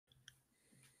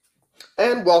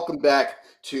And welcome back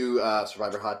to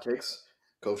Survivor Hot Takes.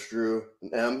 Coach Drew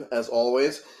and M, as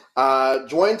always.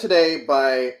 Joined today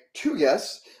by two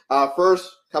guests.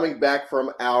 First, coming back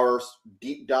from our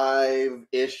deep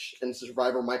dive-ish into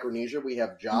Survivor Micronesia, we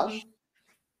have Josh.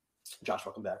 Josh,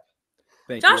 welcome back.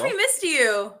 Thank Josh, you all. we missed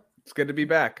you. It's good to be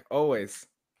back, always.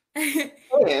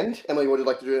 And Emily, would you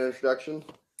like to do an introduction?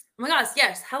 Oh my gosh,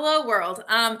 yes. Hello, world.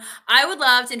 I would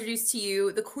love to introduce to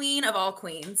you the queen of all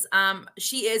queens.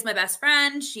 She is my best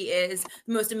friend. She is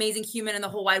the most amazing human in the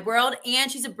whole wide world,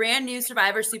 and she's a brand new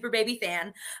Survivor Super Baby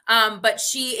fan. But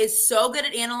she is so good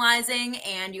at analyzing,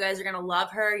 and you guys are gonna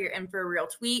love her. You're in for a real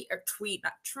treat.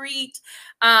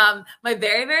 My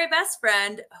very, very best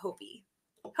friend, Hopi.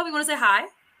 Hopi, you want to say hi?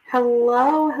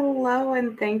 Hello,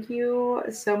 and thank you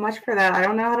so much for that. I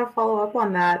don't know how to follow up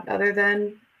on that other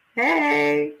than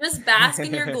hey. Just bask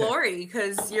in your glory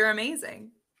because you're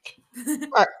amazing. All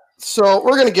right, so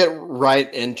we're going to get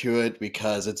right into it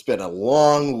because it's been a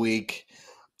long week.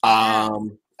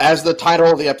 As the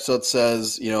title of the episode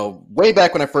says, way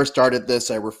back when I first started this,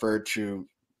 I referred to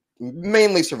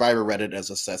mainly Survivor Reddit as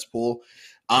a cesspool.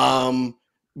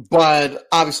 But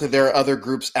obviously there are other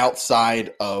groups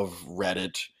outside of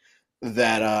Reddit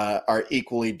that are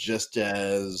equally just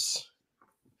as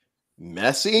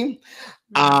messy.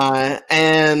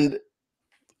 And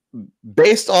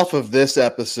based off of this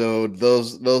episode,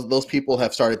 those people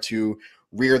have started to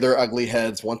rear their ugly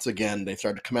heads once again. They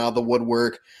started to come out of the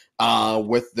woodwork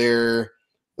with their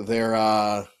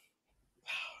I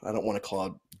don't want to call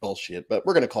it bullshit, but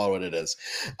we're going to call it what it is.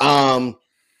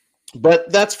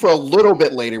 But that's for a little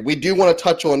bit later. We do want to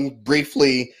touch on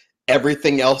briefly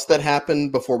everything else that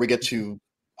happened before we get to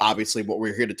obviously what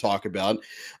we're here to talk about.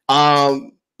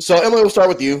 So Emily, we'll start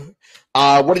with you.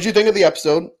 What did you think of the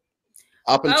episode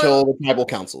up until the tribal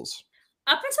councils?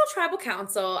 Up until tribal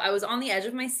council, I was on the edge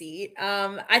of my seat.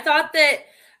 I thought that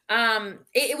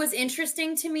it was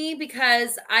interesting to me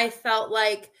because I felt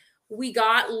like we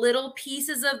got little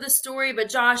pieces of the story, but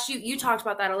Josh, you talked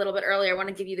about that a little bit earlier. I want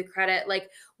to give you the credit. Like,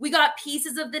 we got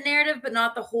pieces of the narrative, but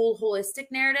not the whole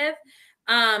holistic narrative.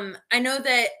 I know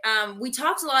that we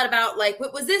talked a lot about, like,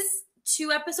 what was this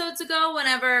 2 episodes ago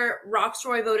whenever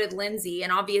Rocksroy voted Lindsay,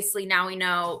 and obviously now we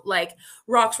know, like,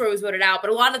 Rocksroy was voted out,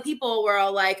 but a lot of the people were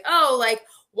all like, oh, like,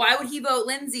 why would he vote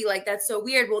Lindsay? Like, that's so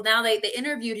weird. Well, now they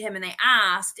interviewed him and they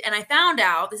asked, and I found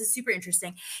out, this is super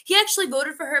interesting, he actually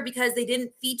voted for her because they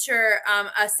didn't feature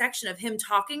a section of him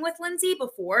talking with Lindsay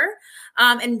before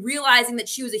and realizing that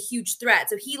she was a huge threat.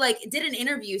 So he, like, did an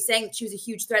interview saying that she was a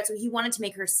huge threat, so he wanted to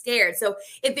make her scared. So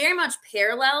it very much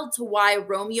paralleled to why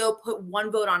Romeo put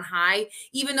 1 vote on Hai,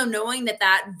 even though knowing that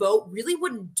that vote really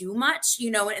wouldn't do much,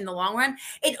 in the long run.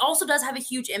 It also does have a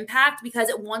huge impact because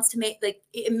it wants to make, like,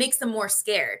 it makes them more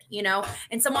scared.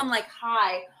 And someone like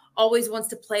Hai always wants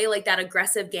to play like that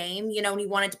aggressive game, and he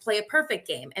wanted to play a perfect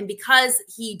game. And because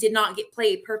he did not play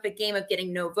a perfect game of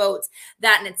getting no votes,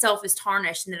 that in itself is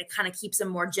tarnished, and then it kind of keeps him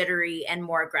more jittery and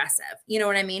more aggressive. You know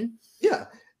what I mean? Yeah.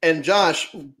 And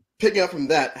Josh, picking up from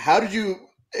that, how did you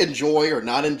enjoy or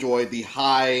not enjoy the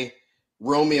Hai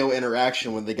Romeo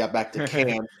interaction when they got back to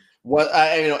camp?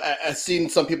 I've seen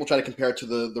some people try to compare it to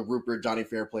the Rupert Johnny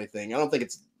Fairplay thing. I don't think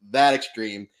it's that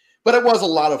extreme. But it was a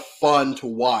lot of fun to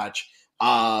watch.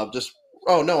 I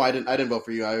didn't vote for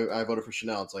you. I voted for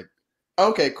Chanel. It's like,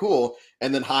 okay, cool.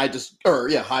 And then Hai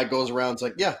goes around. It's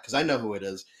like, yeah, because I know who it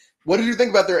is. What did you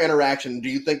think about their interaction? Do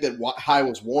you think that Hai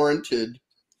was warranted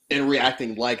in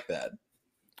reacting like that?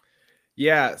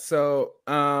 Yeah. So,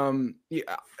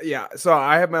 yeah. So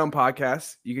I have my own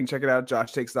podcast. You can check it out,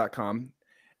 joshtakes.com.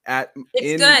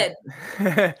 Good.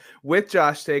 With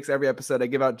Josh Takes, every episode I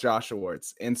give out Josh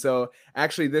Awards. And so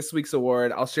actually this week's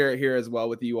award, I'll share it here as well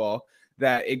with you all,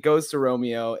 that it goes to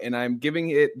Romeo, and I'm giving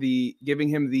him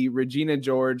the Regina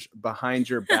George Behind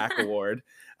Your Back Award.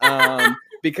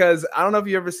 Because I don't know if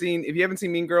you haven't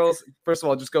seen Mean Girls, first of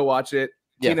all, just go watch it.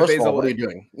 Yeah, Tina Fey's what are you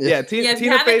doing? Yeah, Tina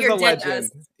Fey's a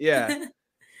legend. Yeah.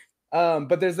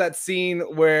 But there's that scene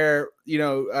where,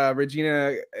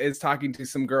 Regina is talking to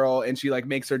some girl and she like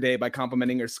makes her day by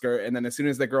complimenting her skirt. And then as soon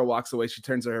as the girl walks away, she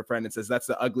turns to her friend and says, "That's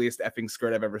the ugliest effing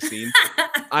skirt I've ever seen."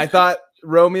 I thought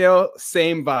Romeo,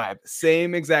 same vibe,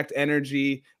 same exact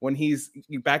energy when he's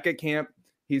back at camp.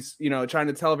 He's, trying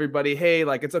to tell everybody, hey,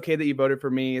 like, it's okay that you voted for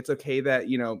me. It's okay that,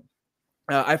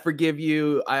 I forgive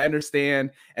you. I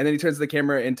understand. And then he turns to the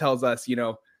camera and tells us,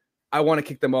 I want to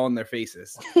kick them all in their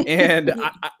faces. And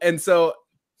so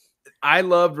I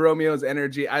loved Romeo's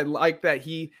energy. I like that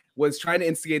he was trying to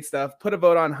instigate stuff, put a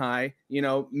vote on Hai,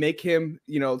 make him,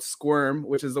 squirm,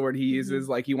 which is the word he uses.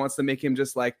 Like, he wants to make him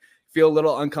just like feel a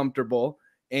little uncomfortable.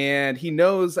 And he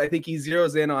knows, I think he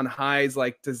zeroes in on High's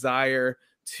like desire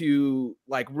to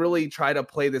like really try to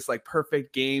play this like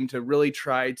perfect game, to really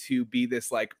try to be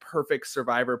this like perfect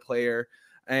survivor player.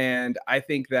 And I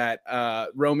think that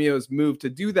Romeo's move to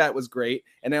do that was great.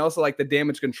 And I also like the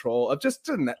damage control of just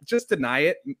deny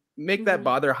it, make that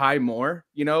bother High more.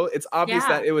 You know, it's obvious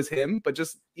that it was him, but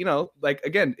just, you know, like,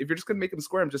 again, if you're just going to make him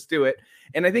squirm, just do it.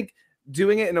 And I think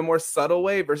doing it in a more subtle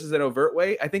way versus an overt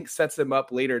way, I think sets him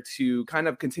up later to kind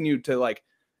of continue to like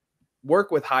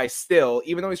work with High still,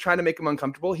 even though he's trying to make him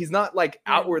uncomfortable. He's not like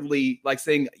outwardly like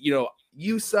saying, you know,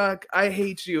 you suck, I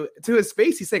hate you. To his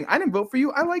face, he's saying, I didn't vote for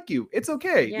you, I like you, it's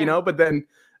okay, you know. But then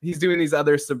he's doing these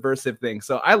other subversive things.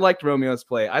 So I liked Romeo's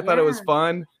play. I thought it was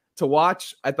fun to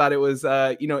watch. I thought it was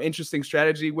you know, interesting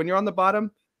strategy. When you're on the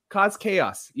bottom, cause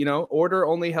chaos, you know, order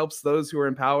only helps those who are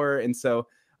in power. And so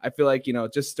I feel like, you know,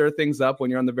 just stir things up when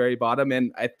you're on the very bottom.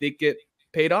 And I think it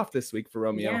paid off this week for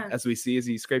Romeo, as we see as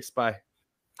he scrapes by.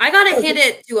 I got to hit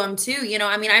it to him too. You know,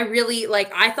 I mean, I really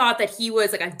like, I thought that he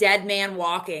was like a dead man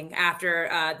walking after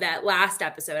that last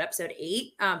episode, episode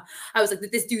 8. I was like,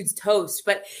 this dude's toast,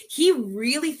 but he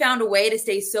really found a way to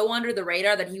stay so under the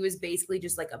radar that he was basically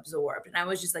just like absorbed. And I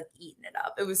was just like eating it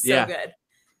up. It was so good.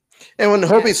 And when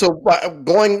Hopi, so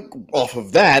going off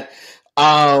of that,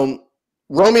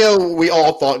 Romeo, we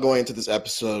all thought going into this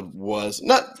episode was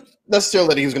not necessarily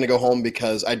that he was going to go home,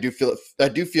 because I do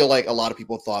feel like a lot of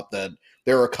people thought that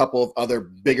there are a couple of other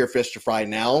bigger fish to fry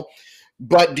now.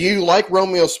 But do you like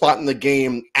Romeo's spot in the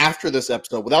game after this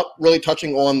episode, without really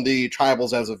touching on the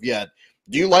tribals as of yet?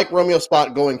 Do you like Romeo's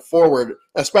spot going forward,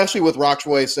 especially with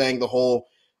Rocksroy saying the whole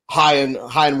High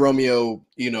and Romeo,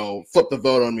 you know, flip the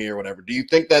vote on me or whatever? Do you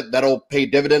think that that'll pay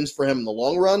dividends for him in the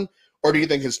long run, or do you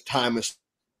think his time is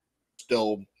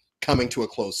still coming to a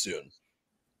close soon?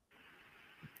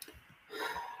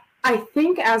 I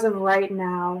think as of right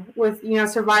now, with, you know,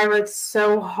 Survivor, it's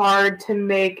so hard to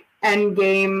make end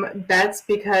game bets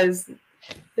because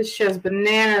this show's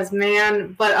bananas,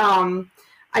 man. But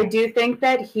I do think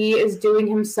that he is doing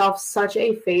himself such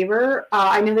a favor.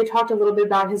 I know they talked a little bit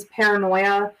about his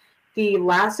paranoia the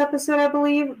last episode, I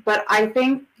believe, but I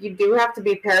think you do have to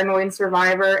be paranoid in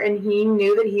Survivor, and he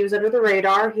knew that he was under the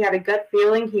radar. He had a gut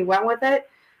feeling. He went with it,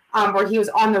 or he was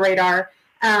on the radar.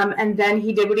 And then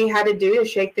he did what he had to do to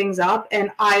shake things up.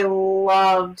 And I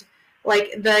loved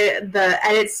like the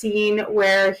edit scene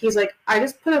where he's like, I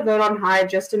just put a vote on High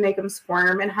just to make him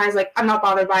squirm. And High's like, I'm not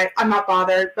bothered by it. I'm not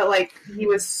bothered. But like, he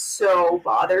was so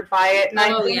bothered by it. And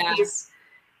I think these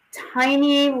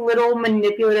tiny little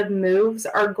manipulative moves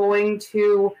are going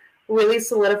to really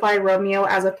solidify Romeo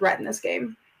as a threat in this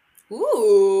game.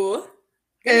 Ooh,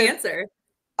 good answer.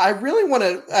 I really want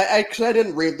to, because I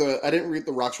didn't read the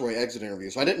Rocksroy exit interview,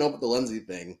 so I didn't know about the Lindsay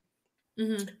thing.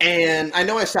 Mm-hmm. And I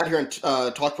know I sat here and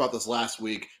talked about this last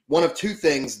week. One of two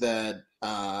things that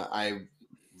I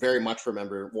very much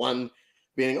remember. One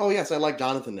being, oh yes, I like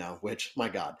Jonathan now, which, my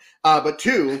God. But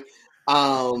two,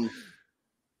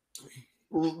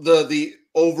 the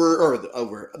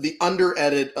under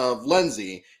edit of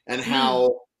Lindsay, and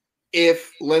how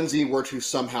if Lindsay were to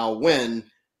somehow win,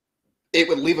 it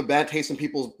would leave a bad taste in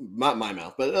people's, not my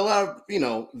mouth, but a lot of, you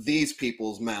know, these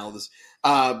people's mouths,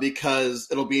 because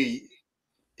it'll be,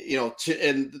 you know,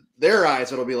 in their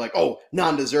eyes, it'll be like, oh,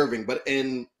 non-deserving. But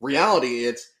in reality,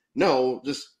 it's no,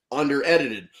 just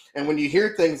under-edited. And when you hear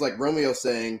things like Romeo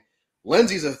saying,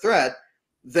 Lindsay's a threat,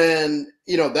 then,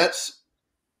 you know,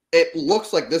 it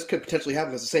looks like this could potentially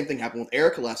happen, because the same thing happened with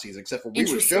Erica last season, except for we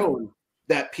were shown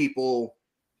that people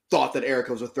thought that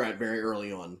Erica was a threat very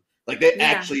early on. Like, they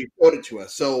actually showed it to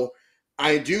us. So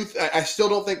I still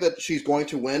don't think that she's going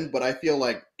to win, but I feel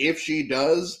like if she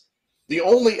does, the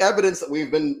only evidence that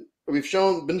been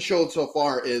shown so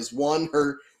far is one,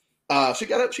 her she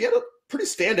had a pretty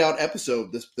standout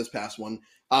episode this past one.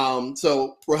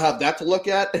 So we'll have that to look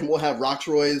at, and we'll have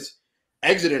Rocksroy's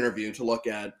exit interview to look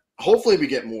at. Hopefully we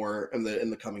get more in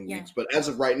the coming weeks, but as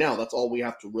of right now, that's all we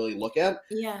have to really look at.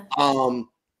 Yeah.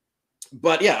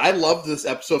 But yeah, I loved this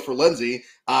episode for Lindsay.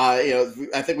 You know,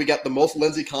 I think we got the most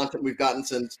Lindsay content we've gotten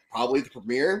since probably the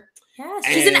premiere. Yes,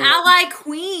 she's an ally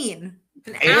queen.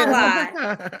 An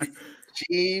ally.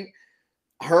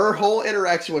 Her whole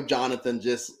interaction with Jonathan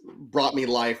just brought me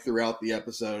life throughout the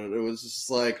episode. It was just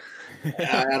like,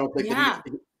 I don't think that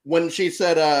when she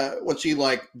said, when she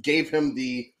like gave him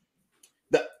the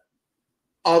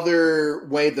other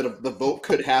way that the vote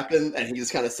could happen, and he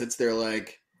just kind of sits there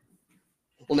like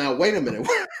well, now wait a minute.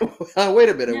 Wait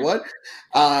a minute. What?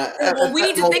 Well, we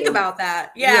need to think about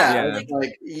that. Yeah.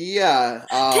 Yeah.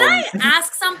 Can I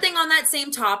ask something on that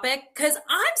same topic? Because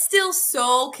I'm still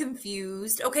so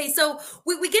confused. Okay, so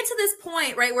we get to this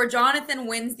point, right, where Jonathan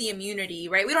wins the immunity,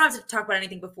 right? We don't have to talk about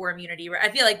anything before immunity, right? I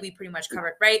feel like we pretty much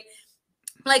covered, right?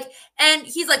 Like, and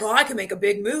he's like, oh, I can make a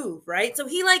big move, right? So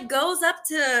he like goes up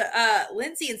to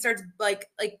Lindsay and starts like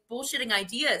bullshitting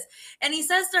ideas. And he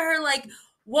says to her, like,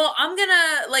 well,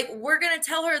 we're gonna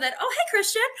tell her that, oh, hey,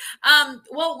 Christian.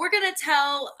 Well, we're gonna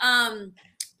tell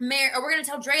we're gonna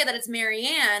tell Drea that it's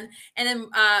Marianne, and then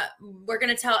we're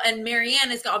gonna tell, and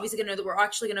Marianne is obviously gonna know that we're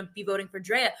actually gonna be voting for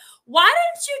Drea. Why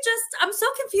didn't you just? I'm so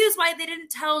confused why they didn't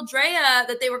tell Drea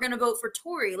that they were gonna vote for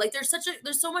Tori. Like, there's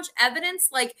so much evidence.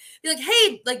 Like, be like,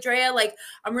 hey, like Drea, like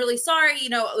I'm really sorry. You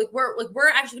know, like we're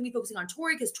actually gonna be focusing on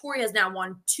Tori because Tori has now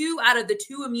won 2 out of the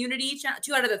 2 immunity,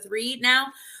 2 out of the 3 now.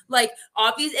 Like,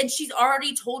 obvious, and she's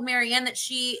already told Marianne that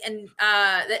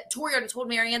that Tori already told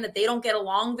Marianne that they don't get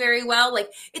along very well. Like,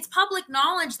 it's public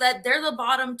knowledge that they're the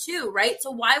bottom 2, right?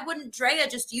 So why wouldn't Drea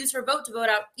just use her vote to vote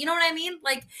out? You know what I mean?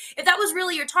 Like, if that was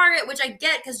really your target, which I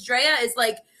get, because Drea is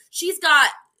like, she's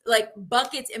got like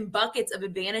buckets and buckets of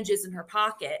advantages in her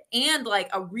pocket and like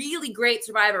a really great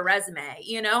Survivor resume,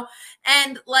 you know?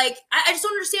 And like, I just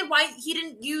don't understand why he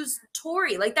didn't use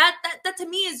Tori. Like that to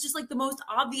me is just like the most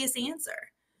obvious answer.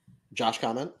 Josh,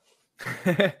 comment?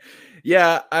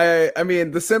 Yeah, I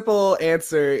mean, the simple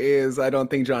answer is I don't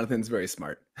think Jonathan's very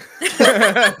smart.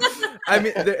 I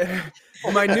mean,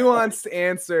 my nuanced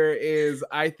answer is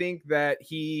I think that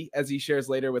he, as he shares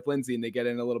later with Lindsay, and they get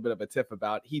in a little bit of a tiff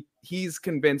about, he's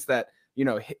convinced that, you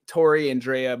know, Tori and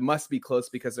Drea must be close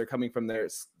because they're coming from their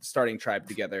starting tribe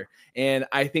together. And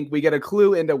I think we get a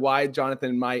clue into why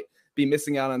Jonathan might be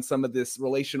missing out on some of this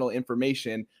relational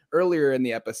information earlier in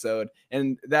the episode.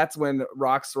 And that's when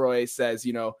Roxroy says,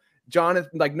 you know, Jonathan,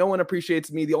 like, no one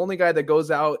appreciates me. The only guy that goes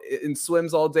out and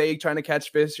swims all day trying to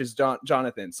catch fish is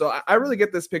Jonathan. So I really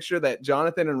get this picture that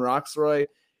Jonathan and Roxroy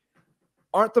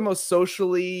aren't the most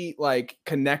socially like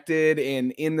connected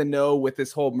and in the know with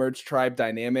this whole merge tribe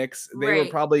dynamics. They were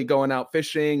probably going out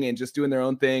fishing and just doing their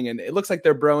own thing. And it looks like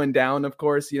they're broing down, of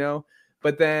course, you know.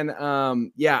 But then,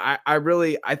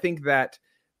 I think that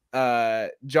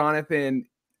Jonathan,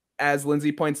 as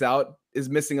Lindsay points out, is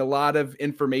missing a lot of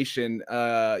information,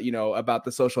 you know, about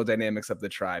the social dynamics of the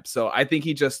tribe. So I think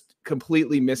he just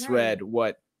completely misread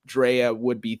what Drea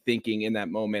would be thinking in that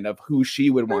moment of who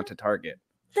she would want to target.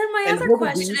 Then my other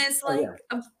question is like,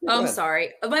 I'm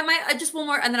sorry. My just one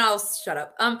more, and then I'll shut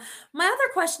up. My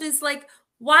other question is like,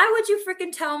 why would you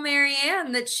freaking tell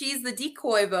Marianne that she's the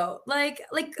decoy vote? Like,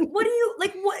 what do you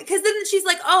like? What? Because then she's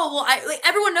like, oh, well,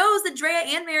 everyone knows that Drea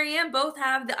and Marianne both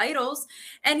have the idols,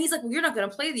 and he's like, well, you're not gonna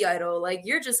play the idol. Like,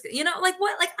 you're just, you know, like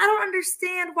what? Like, I don't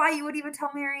understand why you would even tell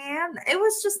Marianne. It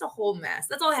was just a whole mess.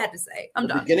 That's all I had to say. I'm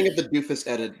done. The beginning of the doofus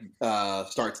edit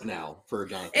starts now for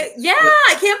Jonathan.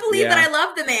 I can't believe that I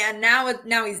love the man.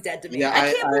 Now he's dead to me. Yeah,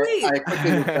 I can't believe. I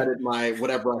quickly regretted my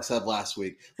whatever I said last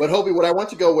week. But Hobie, what I want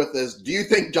to go with is, do you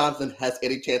think Jonathan has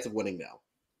any chance of winning now?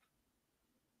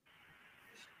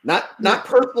 Not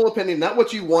personal opinion, not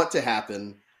what you want to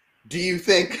happen. Do you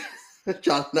think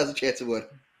Jonathan has a chance of winning?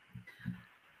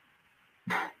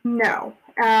 No.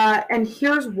 And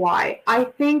here's why. I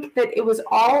think that it was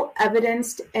all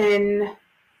evidenced in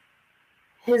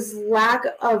his lack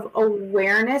of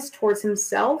awareness towards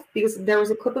himself, because there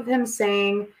was a clip of him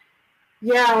saying,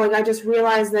 yeah, like, I just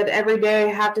realized that every day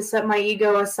I have to set my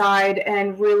ego aside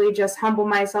and really just humble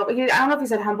myself. I don't know if he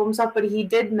said humble himself, but he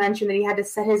did mention that he had to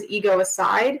set his ego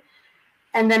aside.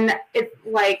 And then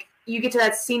you get to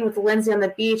that scene with Lindsay on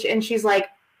the beach, and she's like,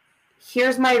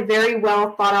 here's my very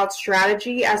well thought out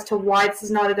strategy as to why this is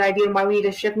not a good idea and why we need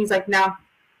to shift. And he's like, no,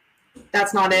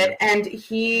 that's not it. And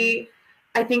he,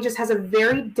 I think, just has a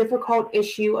very difficult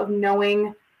issue of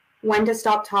knowing when to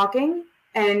stop talking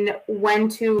and when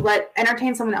to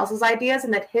entertain someone else's ideas,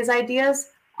 and that his ideas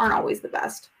aren't always the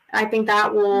best. And I think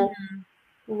that will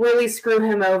really screw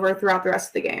him over throughout the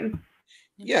rest of the game.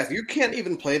 Yeah, if you can't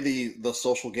even play the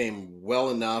social game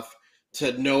well enough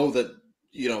to know that,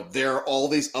 you know, there are all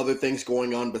these other things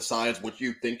going on besides what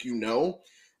you think you know,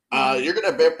 you're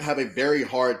going to have a very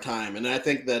hard time. And I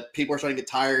think that people are starting to get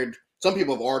tired. Some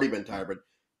people have already been tired,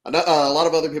 but a lot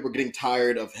of other people are getting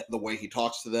tired of the way he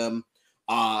talks to them.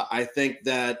 I think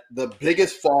that the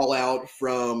biggest fallout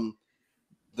from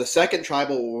the second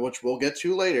tribal, which we'll get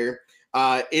to later,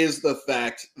 is the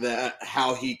fact that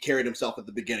how he carried himself at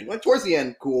the beginning. Like, towards the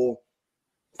end, cool,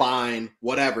 fine,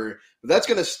 whatever. But that's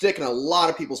going to stick in a lot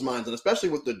of people's minds, and especially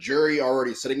with the jury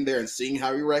already sitting there and seeing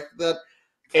how he reacted that.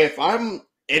 If I'm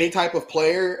any type of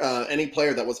player, any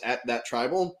player that was at that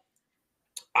tribal,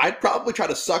 I'd probably try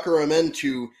to sucker him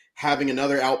into having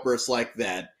another outburst like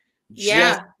that. Yeah.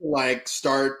 Just to, like,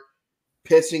 start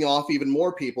pissing off even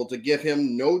more people to give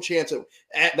him no chance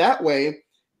at that way.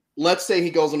 Let's say he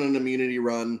goes on an immunity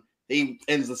run. He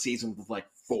ends the season with like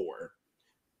 4.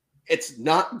 It's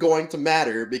not going to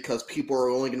matter because people are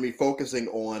only going to be focusing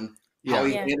on how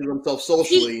he handled himself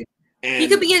socially. He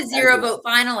could be a 0 vote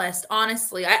finalist,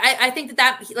 honestly. I think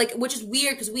that like, which is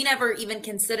weird because we never even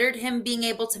considered him being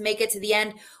able to make it to the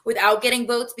end without getting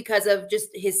votes because of just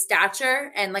his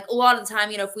stature. And like a lot of the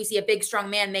time, you know, if we see a big, strong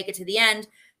man make it to the end,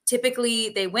 typically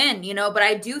they win, you know. But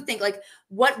I do think like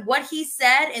what he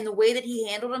said and the way that he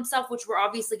handled himself, which we're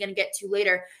obviously going to get to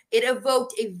later, it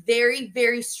evoked a very,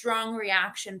 very strong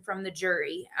reaction from the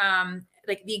jury,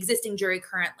 like the existing jury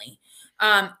currently.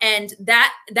 And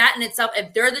that in itself,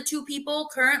 if they're the 2 people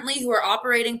currently who are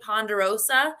operating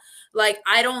Ponderosa, like,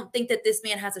 I don't think that this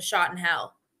man has a shot in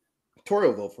hell. Tori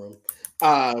will vote for him.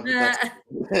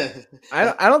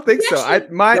 I don't think so.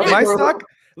 My stock.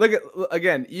 Look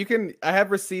again. I have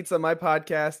receipts on my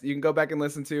podcast. You can go back and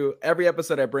listen to every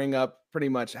episode. I bring up pretty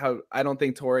much how I don't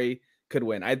think Tori could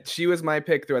win. She was my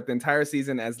pick throughout the entire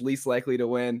season as least likely to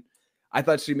win. I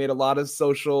thought she made a lot of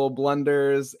social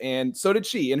blunders, and so did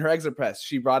she in her exit press.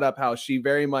 She brought up how she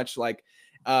very much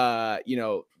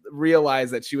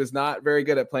realized that she was not very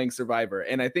good at playing Survivor.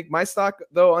 And I think my stock,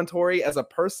 though, on Tori as a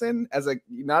person,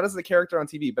 not as a character on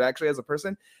TV, but actually as a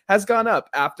person, has gone up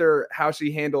after how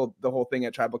she handled the whole thing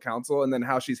at Tribal Council, and then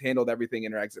how she's handled everything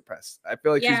in her exit press. I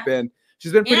feel like she's been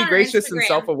pretty gracious and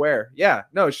self-aware. Yeah,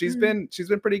 no, she's been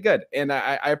pretty good, and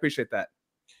I appreciate that.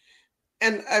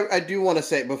 And I do want to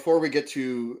say, before we get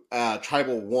to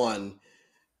Tribal 1,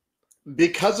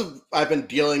 because I've been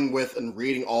dealing with and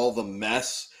reading all the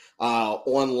mess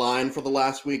online for the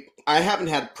last week, I haven't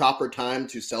had proper time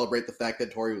to celebrate the fact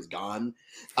that Tori was gone.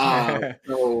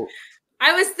 So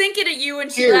I was thinking of you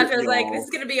when she left. I was like, this is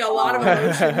going to be a lot of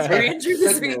emotions for Andrew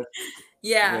this week.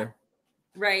 Yeah.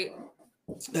 Right.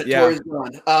 Tori's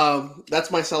gone.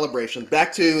 That's my celebration.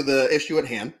 Back to the issue at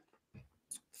hand.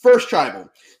 First tribal.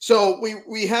 So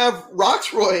we have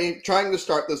Roxroy trying to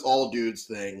start this all dudes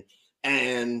thing,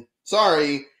 and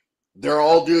sorry, they're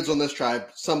all dudes on this tribe.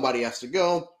 Somebody has to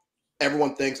go.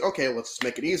 Everyone thinks, okay, let's just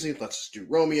make it easy. Let's just do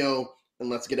Romeo and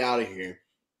let's get out of here.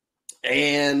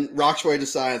 And Roxroy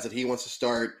decides that he wants to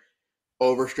start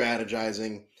over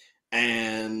strategizing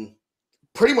and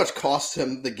pretty much costs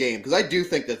him the game, because I do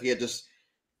think that if he had just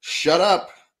shut up,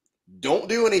 don't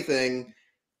do anything,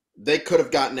 they could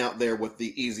have gotten out there with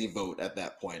the easy vote at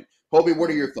that point. Hobie, what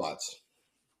are your thoughts?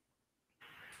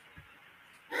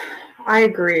 I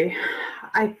agree.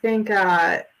 I think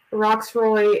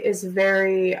Roxroy is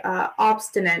very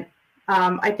obstinate,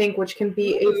 I think, which can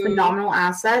be a phenomenal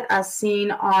asset, as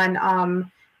seen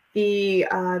on the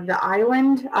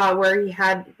island where he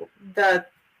had the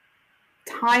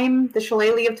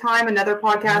shillelagh of time, another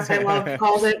podcast I love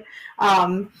calls it.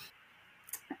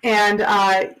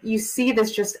 And you see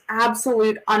this just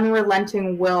absolute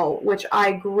unrelenting will, which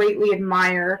I greatly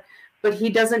admire, but he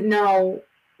doesn't know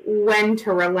when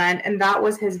to relent, and that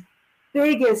was his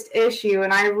biggest issue.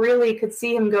 And I really could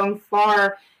see him going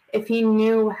far if he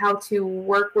knew how to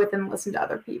work with and listen to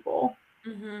other people.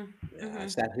 I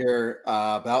sat here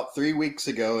about 3 weeks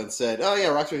ago and said, oh yeah,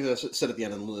 Roxroy's going to sit at the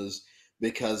end and lose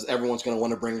because everyone's going to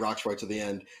want to bring Roxroy to the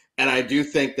end. And I do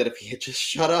think that if he had just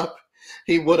shut up,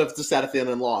 he would have just sat at the end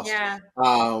and lost. Yeah.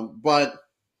 But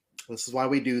this is why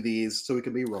we do these, so we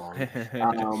can be wrong.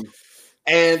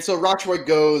 And so Roxroy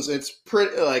goes. It's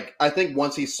pretty, like, I think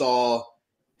once he saw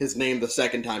his name the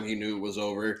second time, he knew it was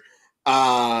over.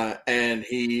 And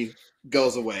he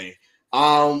goes away.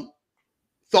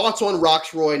 Thoughts on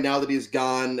Roxroy now that he's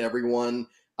gone, everyone?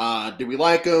 Do we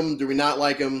like him? Do we not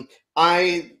like him?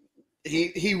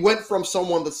 He went from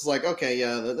someone that's like, okay,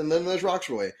 yeah, and then there's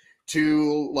Roxroy,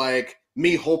 to like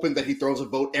me hoping that he throws a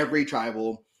vote every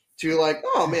tribal, to like,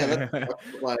 oh man, that's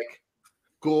like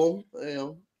cool, you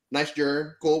know, nice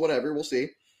juror, cool, whatever, we'll see.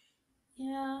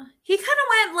 Yeah, he kind of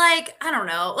went like, I don't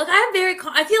know, like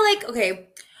I feel like, okay,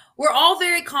 we're all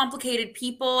very complicated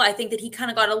people. I think that he kind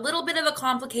of got a little bit of a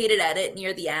complicated edit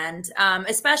near the end,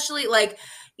 especially like,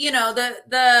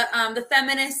 the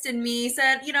feminist in me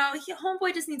said,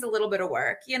 homeboy just needs a little bit of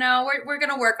work. We're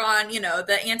gonna work on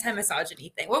the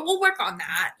anti-misogyny thing. We'll work on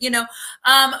that.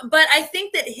 But I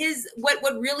think that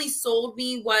what really sold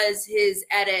me was his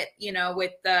edit.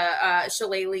 With the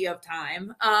shillelagh of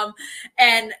time,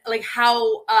 and like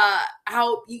how I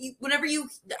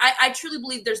truly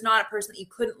believe there's not a person that you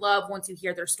couldn't love once you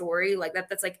hear their story. Like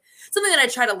that's like something that I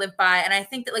try to live by. And I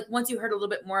think that like once you heard a little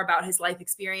bit more about his life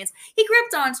experience, he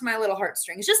gripped onto my little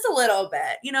heartstrings just a little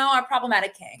bit. Our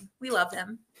problematic king. We love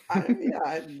him.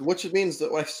 Which means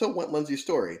that I still want Lindsay's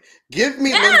story. Give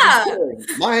me Lindsay's story.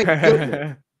 My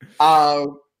goodness.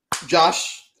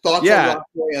 Josh, thoughts on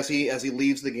Rocksroy as he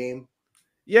leaves the game?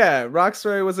 Yeah,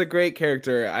 Rocksroy was a great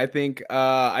character. I think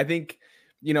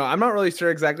I'm not really sure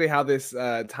exactly how this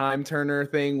time turner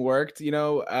thing worked,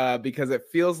 because it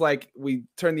feels like we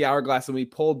turned the hourglass and we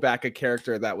pulled back a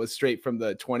character that was straight from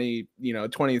the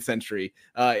 20th century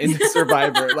into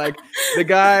Survivor. Like the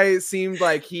guy seemed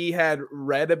like he had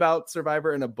read about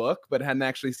Survivor in a book, but hadn't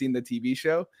actually seen the TV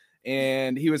show.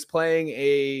 And he was playing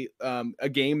a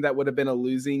game that would have been a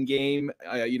losing game,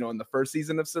 in the first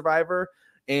season of Survivor.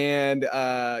 And,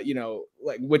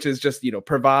 which is just,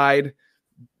 provide,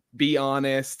 be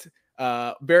honest,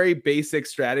 very basic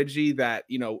strategy that,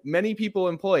 many people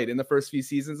employed in the first few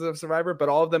seasons of Survivor, but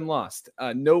all of them lost.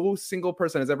 No single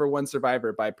person has ever won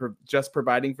Survivor by just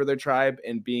providing for their tribe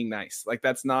and being nice. Like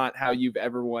that's not how you've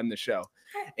ever won the show.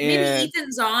 Maybe Ethan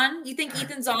Zahn. You think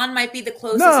Ethan Zahn might be the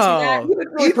closest to that? He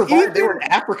didn't really provide. They were in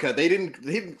Africa. They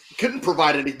couldn't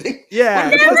provide anything. Yeah.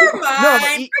 Never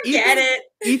mind. Forget it.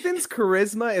 Ethan's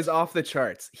charisma is off the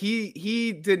charts.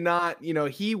 He did not,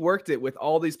 he worked it with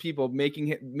all these people,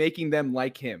 making them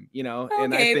like him, Okay,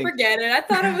 and I think, forget it. I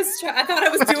thought I was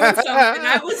doing something.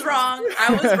 I was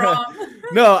wrong.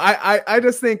 No, I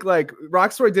just think like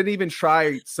Rocksroy didn't even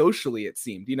try socially. It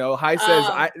seemed,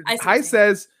 Hai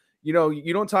says, you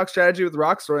don't talk strategy with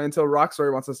Rocksroy until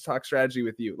Rocksroy wants us to talk strategy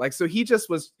with you. Like, so he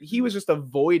was just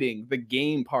avoiding the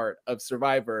game part of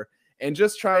Survivor and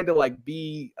just trying to like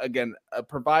be, again, a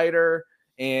provider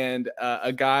and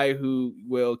a guy who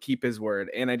will keep his word.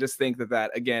 And I just think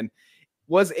that again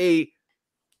was a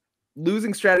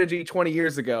losing strategy 20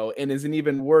 years ago and is an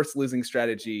even worse losing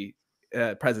strategy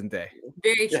present day.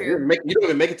 Very true. You don't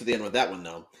even make it to the end with that one,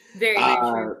 though. Very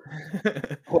true.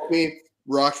 Hope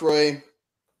Rocksroy.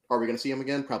 Are we going to see him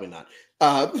again? Probably not.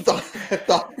 Thoughts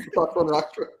on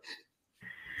Rocksroy?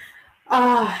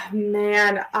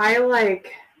 Man, I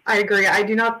agree. I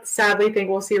do not sadly think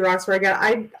we'll see Rocksroy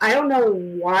again. I don't know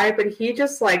why, but he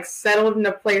just like settled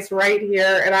into place right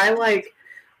here, and I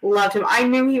loved him. I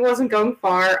knew he wasn't going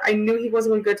far. I knew he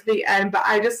wasn't going to go to the end, but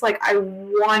I just I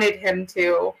wanted him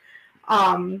to.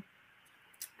 And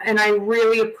I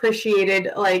really appreciated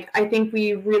I think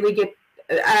we really get.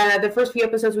 The first few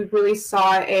episodes, we really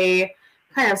saw a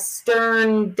kind of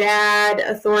stern dad,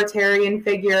 authoritarian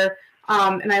figure,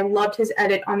 and I loved his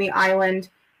edit on the island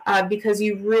because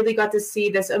you really got to see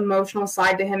this emotional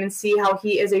side to him and see how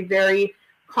he is a very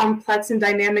complex and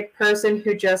dynamic person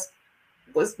who just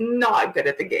was not good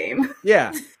at the game.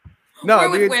 Yeah. No,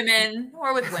 or with women.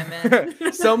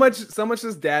 so much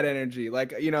just dad energy.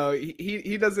 Like,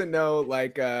 he doesn't know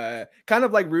kind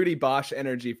of like Rudy Bosch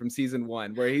energy from season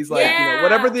 1, where he's like,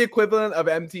 whatever the equivalent of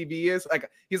MTV is,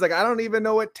 like he's like, I don't even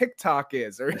know what TikTok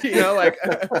is, or that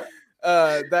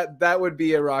would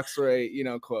be a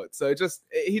Rocksroy, quote. So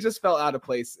he just felt out of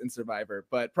place in Survivor,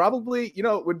 but probably,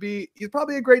 he's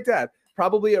probably a great dad,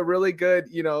 probably a really good,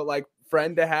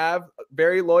 friend to have,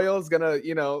 very loyal, is gonna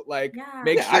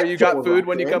make sure you got food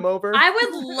when you come over. I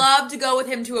would love to go with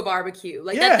him to a barbecue.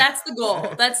 That's the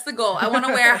goal. I want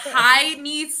to wear high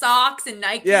knee socks and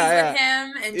Nikes with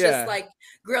him and just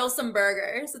grill some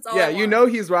burgers. It's all I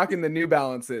want. He's rocking the New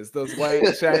Balances, those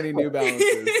white shiny New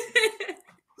Balances.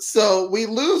 So we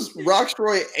lose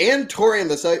Rocksroy and Tori in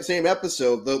the same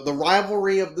episode, the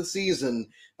rivalry of the season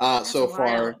so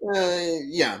far.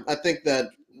 I think that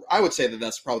I would say that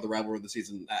that's probably the rivalry of the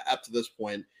season up to this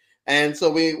point. And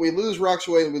so we lose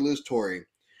Rocksroy and we lose Tori.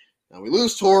 Now we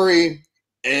lose Tori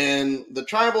and the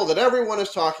tribal that everyone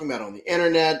is talking about on the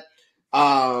internet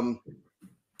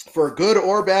for good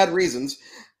or bad reasons.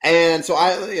 And so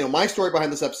my story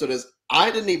behind this episode is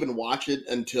I didn't even watch it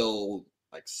until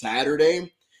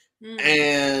Saturday.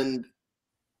 And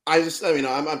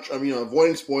I'm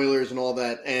avoiding spoilers and all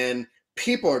that. And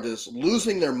people are just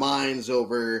losing their minds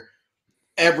over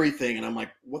everything, and I'm like,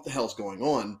 what the hell's going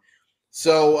on?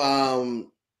 So I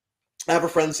have a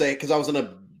friend say, because I was in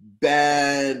a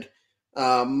bad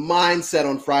mindset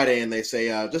on Friday, and they say,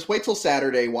 just wait till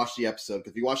Saturday, watch the episode,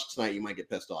 because if you watch it tonight, you might get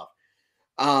pissed off.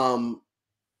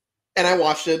 And I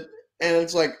watched it, and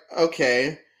it's like,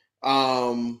 okay,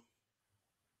 I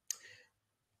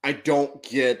don't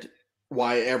get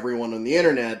why everyone on the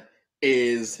internet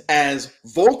is as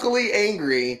vocally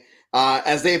angry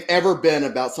as they've ever been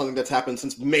about something that's happened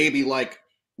since maybe like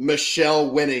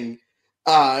Michelle winning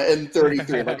in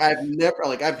 33. Like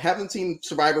I haven't seen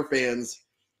Survivor fans,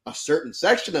 a certain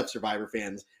section of Survivor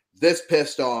fans, this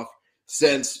pissed off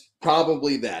since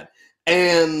probably that.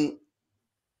 And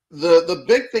the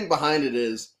big thing behind it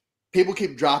is people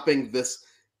keep dropping this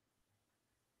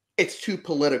 "it's too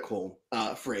political"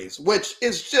 phrase, which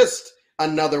is just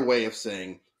another way of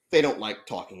saying they don't like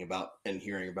talking about and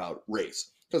hearing about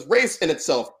race. Because race in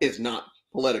itself is not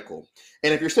political.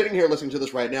 And if you're sitting here listening to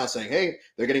this right now saying, hey,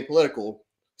 they're getting political,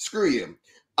 screw you.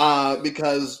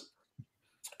 Because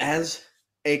as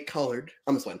a colored,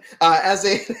 I'm just playing, as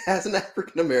an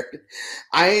African American,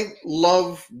 I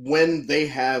love when they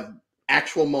have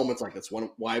actual moments like this.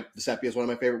 Why Vecepia is one of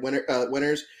my favorite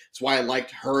winners. It's why I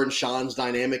liked her and Sean's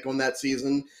dynamic on that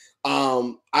season.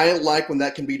 I like when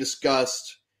that can be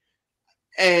discussed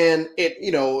and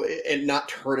it not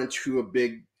turn into a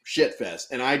big shit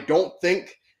fest. And I don't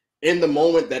think in the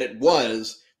moment that it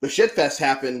was, the shit fest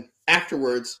happened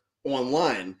afterwards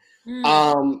online.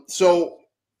 So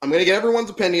I'm going to get everyone's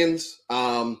opinions.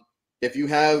 If you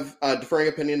have a differing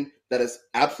opinion, that is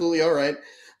absolutely all right.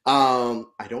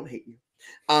 I don't hate you.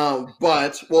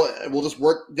 But we'll just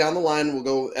work down the line. We'll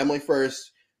go Emily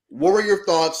first. What were your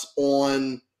thoughts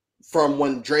on from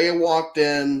when Drea walked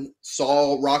in,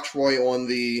 saw Roxroy on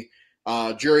the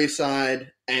jury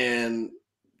side, and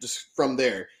just from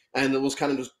there? And it was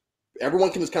kind of just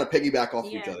everyone can just kind of piggyback off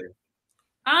of each other.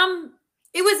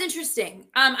 It was interesting.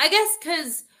 I guess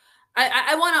because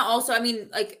I want to also,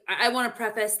 I want to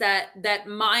preface that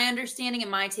my understanding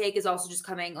and my take is also just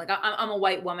coming, like, I'm a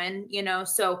white woman,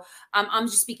 so I'm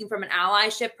just speaking from an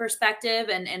allyship perspective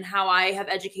and how I have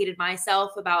educated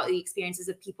myself about the experiences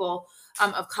of people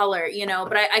of color,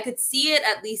 but I could see it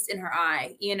at least in her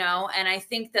eye, and I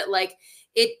think that like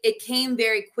it came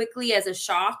very quickly as a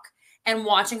shock, and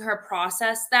watching her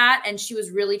process that, and she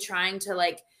was really trying to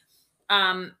like,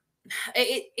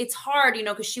 it's hard,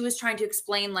 because she was trying to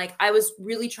explain, like, I was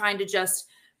really trying to just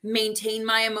maintain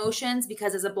my emotions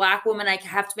because as a Black woman, I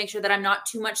have to make sure that I'm not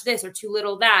too much this or too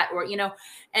little that, or,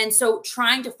 and so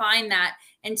trying to find that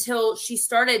until she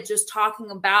started just talking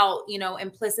about,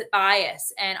 implicit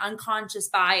bias and unconscious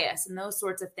bias and those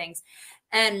sorts of things.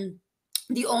 And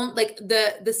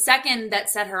the second that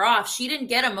set her off, she didn't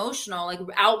get emotional, like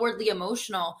outwardly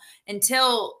emotional,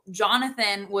 until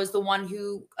Jonathan was the one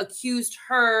who accused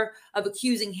her of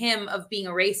accusing him of being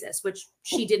a racist, which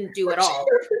she didn't do at all,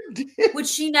 which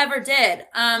she never did.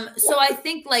 So I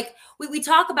think like we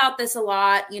talk about this a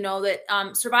lot,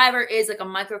 that Survivor is like a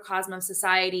microcosm of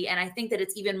society. And I think that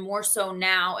it's even more so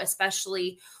now,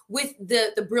 especially with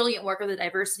the brilliant work of the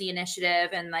Diversity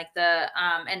Initiative and like the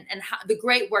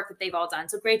great work that they've all done.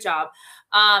 So great job.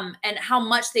 And how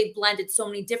much they've blended so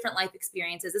many different life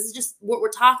experiences. This is just what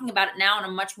we're talking about it now in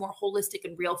a much more holistic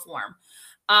and real form.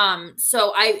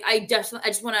 So I just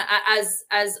want to,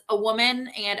 as a woman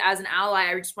and as an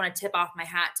ally, I just want to tip off my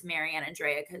hat to Maryanne and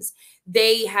Drea, because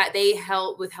they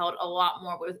withheld a lot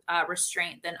more with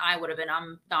restraint than I would have been.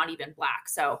 I'm not even Black.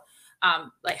 So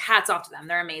like hats off to them.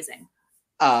 They're amazing.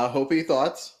 Hopi,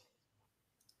 thoughts?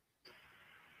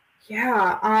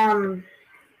 Yeah.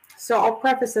 So I'll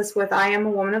preface this with, I am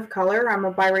a woman of color. I'm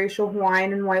a biracial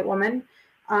Hawaiian and white woman.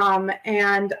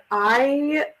 And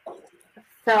I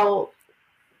felt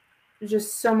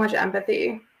just so much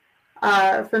empathy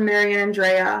for Maryanne and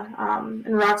Drea and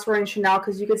Roxroy and Chanel,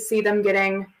 because you could see them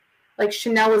getting, like,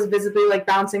 Chanel was visibly like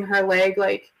bouncing her leg.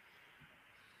 Like,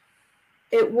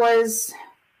 it was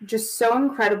just so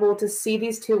incredible to see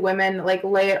these two women like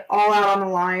lay it all out on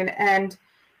the line and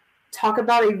talk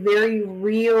about a very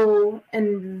real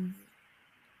and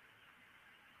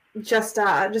just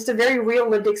a very real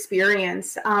lived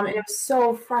experience. And it was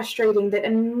so frustrating that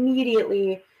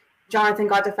immediately Jonathan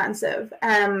got defensive.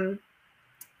 And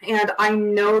I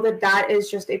know that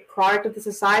is just a product of the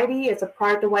society. It's a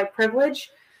product of white privilege.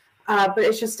 But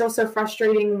it's just still so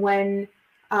frustrating when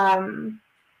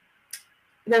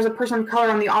there's a person of color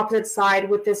on the opposite side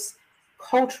with this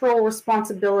cultural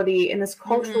responsibility and this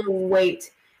cultural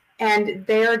weight. And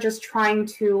they're just trying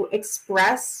to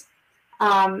express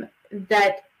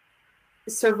that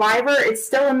Survivor, it's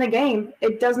still in the game.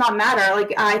 It does not matter.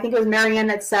 Like, I think it was Maryanne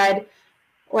that said,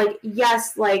 like,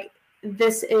 yes, like,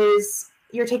 this is,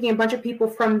 you're taking a bunch of people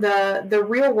from the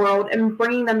real world and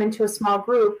bringing them into a small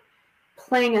group,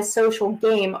 playing a social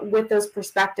game with those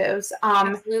perspectives.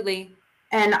 Absolutely.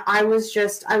 And I was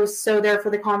so there for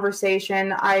the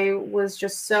conversation. I was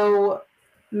just so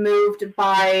moved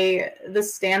by the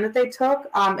stand that they took.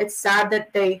 It's sad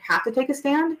that they have to take a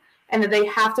stand and that they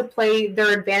have to play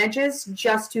their advantages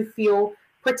just to feel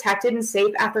protected and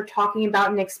safe after talking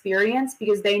about an experience,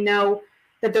 because they know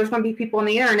that there's going to be people on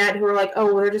the internet who are like, oh,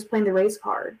 well, they're just playing the race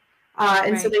card.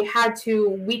 And so they had to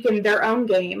weaken their own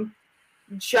game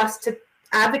just to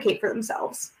advocate for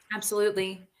themselves.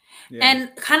 Absolutely. Yeah.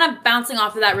 And kind of bouncing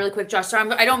off of that really quick, Josh, so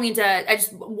I don't mean to, I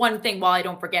just, one thing while I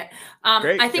don't forget.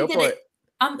 Great, I think go for it.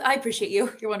 I appreciate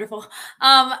you. You're wonderful.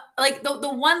 Like the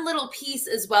one little piece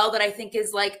as well that I think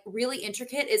is like really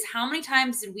intricate is how many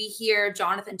times did we hear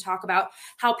Jonathan talk about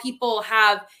how people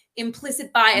have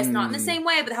implicit bias, not in the same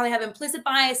way, but how they have implicit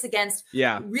bias against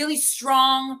really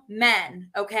strong men.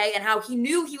 Okay. And how he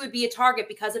knew he would be a target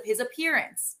because of his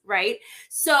appearance. Right.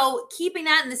 So keeping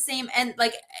that in the same, and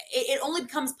like, it only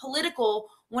becomes political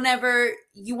whenever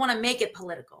you want to make it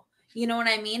political. You know what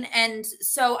I mean? And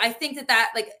so I think that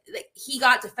like he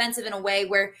got defensive in a way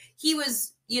where he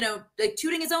was, you know, like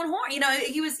tooting his own horn. You know,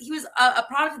 he was a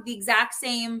product of the exact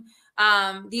same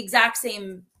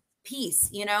piece,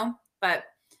 you know, but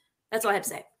that's all I have to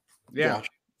say. Yeah.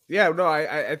 Yeah. No,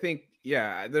 I think,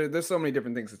 there's so many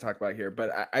different things to talk about here,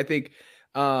 but I think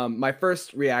my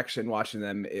first reaction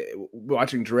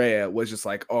watching Drea was just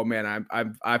like, oh man,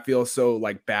 I feel so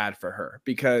like bad for her,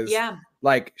 because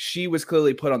like she was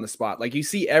clearly put on the spot. Like you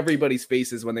see everybody's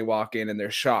faces when they walk in and they're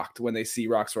shocked when they see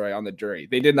Rocksroy on the jury.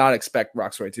 They did not expect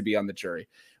Rocksroy to be on the jury.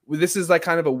 This is like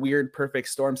kind of a weird perfect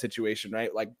storm situation,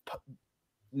 right? Like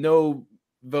no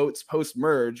votes post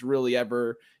merge really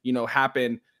ever, you know,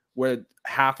 happen where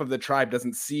half of the tribe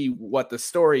doesn't see what the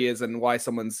story is and why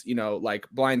someone's, you know, like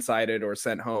blindsided or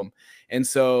sent home. And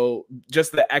so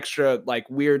just the extra like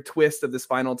weird twist of this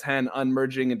final 10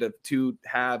 unmerging into two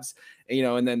halves, you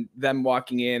know, and then them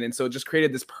walking in. And so it just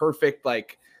created this perfect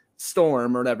like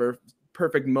storm or whatever,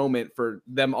 perfect moment for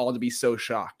them all to be so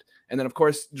shocked. And then of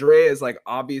course, Drea is like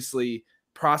obviously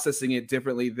processing it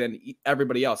differently than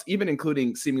everybody else, even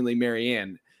including seemingly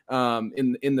Marianne.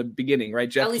 In the beginning, right?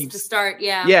 Jeff at least to start,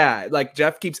 like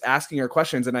Jeff keeps asking her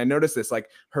questions, and I noticed this, like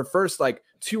her first like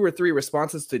 2 or 3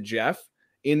 responses to Jeff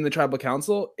in the tribal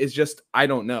council is just I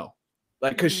don't know,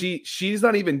 like because she's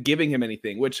not even giving him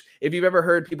anything. Which if you've ever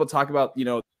heard people talk about, you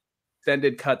know,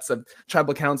 extended cuts of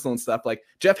tribal council and stuff, like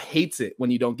Jeff hates it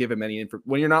when you don't give him any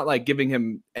when you're not like giving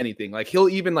him anything. Like he'll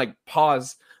even like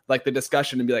pause like the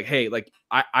discussion and be like, hey, like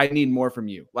I need more from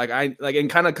you, and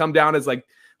kind of come down as like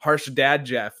harsh dad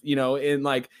Jeff, you know, and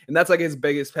that's like his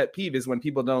biggest pet peeve is when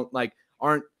people don't like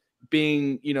aren't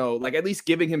being, you know, like at least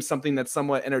giving him something that's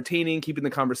somewhat entertaining, keeping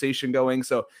the conversation going.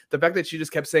 So the fact that she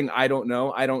just kept saying I don't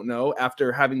know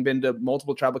after having been to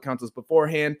multiple tribal councils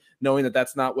beforehand, knowing that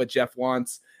that's not what Jeff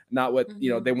wants, not what you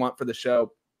know they want for the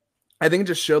show, I think it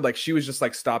just showed like she was just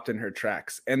like stopped in her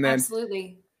tracks. And then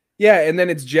absolutely. Yeah, and then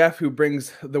it's Jeff who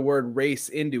brings the word race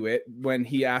into it when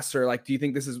he asks her, like, do you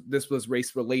think this was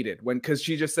race related? Because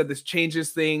she just said this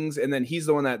changes things, and then he's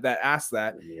the one that asked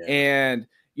that. Yeah. And,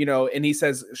 you know, and she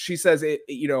says it,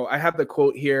 you know, I have the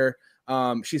quote here.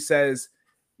 She says,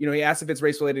 you know, he asked if it's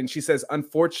race related, and she says,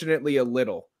 unfortunately, a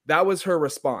little. That was her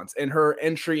response and her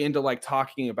entry into like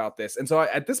talking about this. And so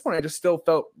at this point, I just still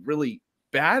felt really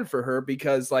bad for her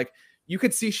because like you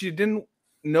could see she didn't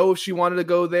know if she wanted to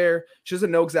go there. She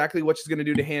doesn't know exactly what she's going to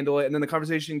do to handle it. And then the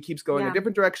conversation keeps going a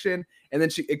different direction. And then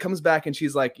it comes back and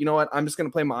she's like, you know what? I'm just going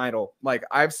to play my idol. Like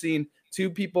I've seen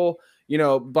 2 people, you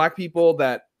know, black people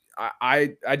that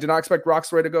I did not expect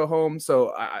Rocksroy to go home.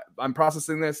 So I'm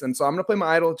processing this. And so I'm going to play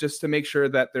my idol just to make sure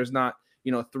that there's not,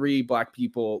 you know, 3 black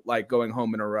people like going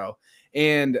home in a row.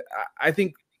 And I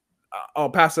think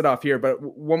I'll pass it off here, but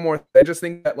one more thing. I just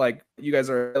think that like you guys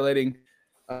are highlighting,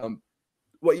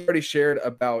 what you already shared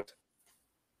about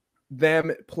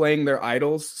them playing their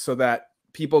idols so that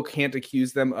people can't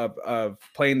accuse them of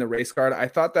playing the race card. I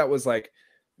thought that was like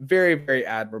very, very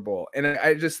admirable. And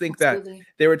I just think that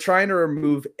they were trying to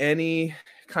remove any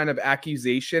kind of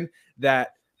accusation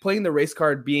that playing the race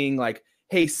card being like,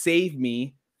 hey, save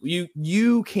me.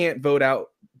 You can't vote out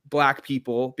black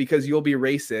people because you'll be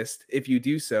racist if you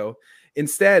do so.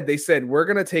 Instead, they said, we're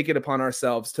going to take it upon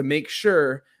ourselves to make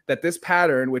sure that this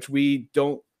pattern, which we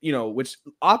don't, you know, which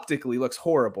optically looks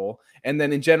horrible and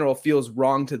then in general feels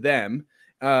wrong to them,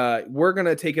 we're going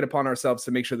to take it upon ourselves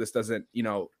to make sure this doesn't, you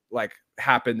know, like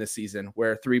happen this season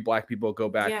where 3 black people go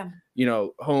back, you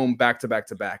know, home back to back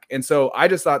to back. And so I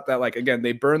just thought that like, again,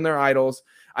 they burn their idols.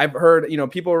 I've heard, you know,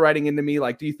 people are writing into me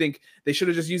like, do you think they should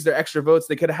have just used their extra votes?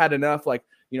 They could have had enough, like,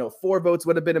 you know, 4 votes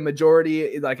would have been a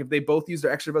majority. Like if they both used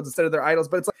their extra votes instead of their idols,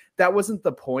 but it's like, that wasn't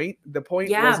the point. The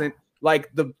point wasn't like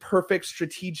the perfect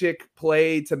strategic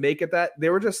play to make it that. They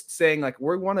were just saying like,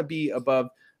 we want to be above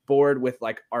board with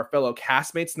like our fellow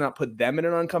castmates, not put them in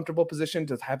an uncomfortable position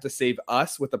to have to save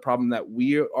us with the problem that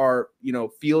we are, you know,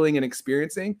 feeling and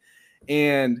experiencing.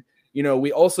 And, you know,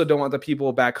 we also don't want the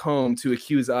people back home to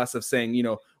accuse us of saying, you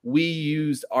know, we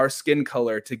used our skin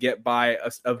color to get by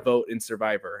a vote in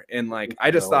Survivor. And like,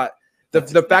 I just thought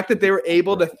the fact that they were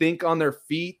able to think on their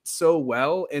feet so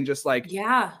well and just like,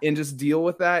 and just deal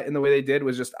with that in the way they did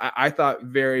was just, I thought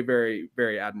very, very,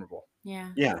 very admirable. Yeah.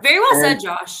 Very well said,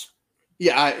 Josh.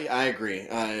 Yeah, I agree.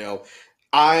 I know.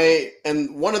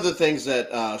 And one of the things that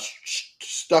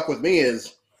stuck with me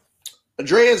is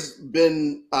Andrea's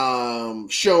been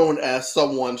shown as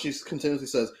someone. She continuously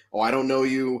says, "Oh, I don't know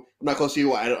you. I'm not close to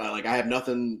you. I have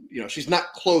nothing." You know, she's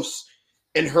not close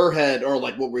in her head, or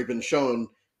like what we've been shown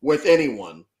with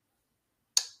anyone.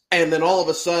 And then all of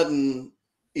a sudden,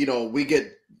 you know, we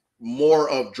get more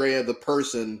of Drea the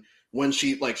person when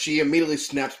she immediately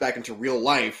snaps back into real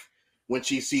life when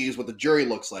she sees what the jury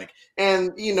looks like.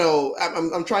 And, you know,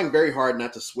 I'm trying very hard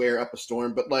not to swear up a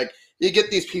storm, but like you get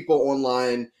these people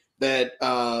online that,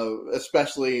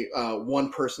 especially one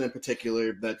person in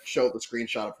particular that showed the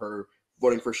screenshot of her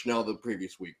voting for Chanel the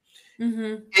previous week.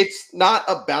 Mm-hmm. It's not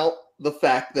about the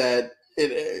fact that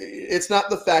it's not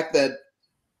the fact that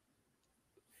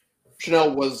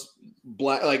Chanel was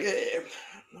black. Like,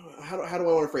 how do I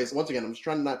want to phrase it? Once again, I'm just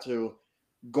trying not to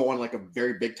go on like a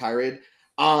very big tirade.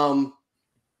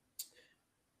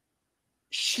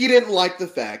 She didn't like the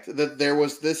fact that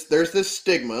there's this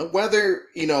stigma, whether,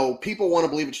 you know, people want to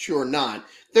believe it's true or not.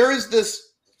 There is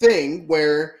this thing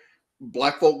where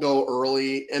black folk go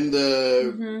early in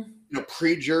the you know,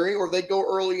 pre-jury, or they go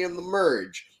early in the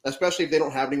merge, especially if they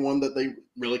don't have anyone that they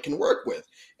really can work with.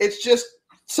 It's just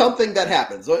something that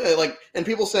happens. Like, and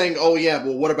people saying, "Oh yeah,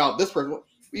 well, what about this person?"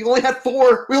 We only had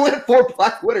four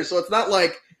black winners, so it's not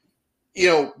like, you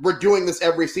know, we're doing this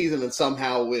every season and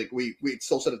somehow we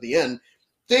still said at the end.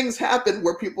 Things happen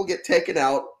where people get taken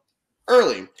out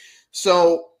early.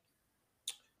 So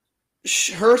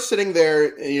her sitting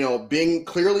there, you know, being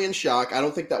clearly in shock. I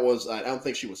don't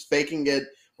think she was faking it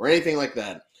or anything like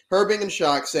that. Her being in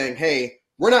shock, saying, "Hey,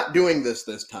 we're not doing this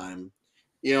time.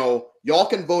 You know, y'all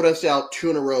can vote us out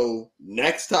 2 in a row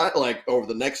next time, like over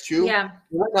the next 2. Yeah.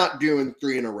 We're not doing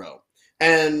 3 in a row."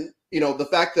 And, you know, the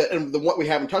fact that, and what we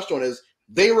haven't touched on is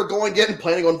they were going in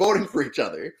planning on voting for each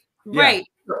other. Right.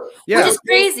 Yeah. Which is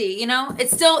crazy, you know.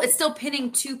 It's still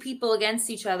pitting 2 people against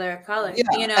each other of color. Yeah,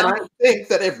 you know. And I think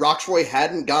that if Rocksroy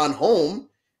hadn't gone home,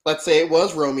 let's say it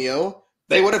was Romeo,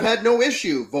 they would have had no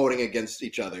issue voting against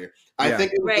each other. I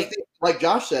think it was like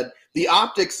Josh said, the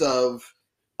optics of,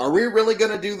 are we really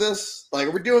going to do this? Like,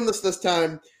 are we doing this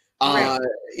time?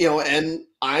 You know, and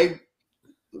I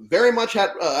very much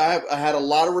had I had a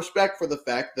lot of respect for the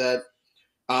fact that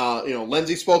you know,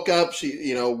 Lindsay spoke up. She,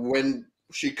 you know, when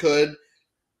she could.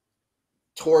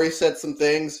 Tori said some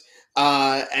things,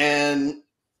 and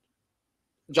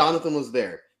Jonathan was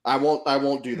there. I won't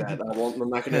do that. I'm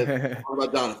not going to talk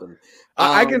about Jonathan.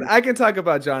 I can talk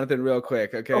about Jonathan real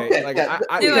quick. Okay. Like,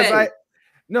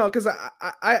 because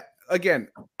I again,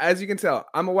 as you can tell,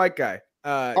 I'm a white guy.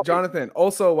 Jonathan,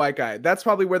 also a white guy. That's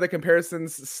probably where the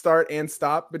comparisons start and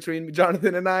stop between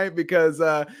Jonathan and I, because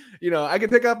you know, I can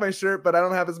pick off my shirt, but I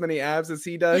don't have as many abs as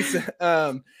he does.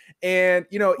 And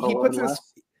you know,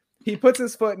 he puts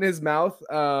his foot in his mouth.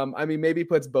 I mean, maybe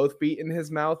puts both feet in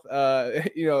his mouth,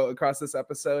 you know, across this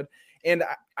episode. And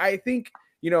I think,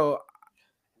 you know,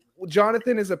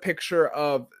 Jonathan is a picture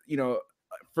of, you know,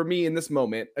 for me in this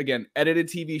moment, again, edited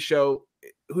TV show,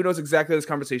 who knows exactly how this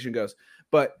conversation goes,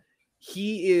 but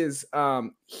he is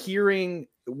hearing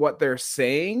what they're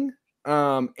saying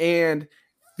and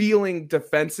feeling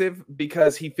defensive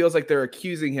because he feels like they're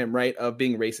accusing him, right, of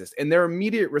being racist. And their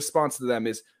immediate response to them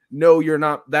is, "No, you're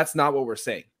not. That's not what we're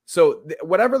saying." So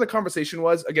whatever the conversation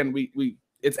was, again, we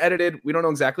it's edited. We don't know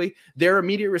exactly. Their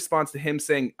immediate response to him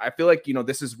saying, "I feel like, you know,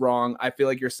 this is wrong. I feel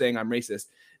like you're saying I'm racist."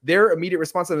 Their immediate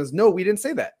response to him is, "No, we didn't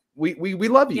say that. We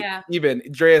love you." Yeah. Even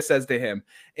Drea says to him.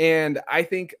 And I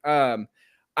think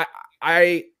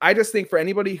I just think for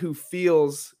anybody who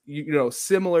feels, you know,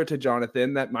 similar to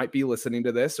Jonathan that might be listening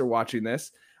to this or watching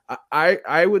this,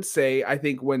 I would say, I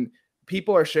think when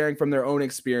people are sharing from their own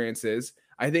experiences,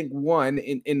 I think one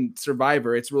in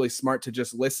Survivor, it's really smart to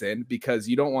just listen, because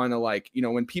you don't want to, like, you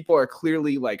know, when people are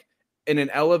clearly like in an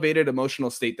elevated emotional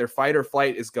state, their fight or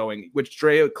flight is going, which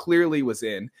Drea clearly was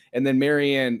in. And then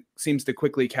Maryanne seems to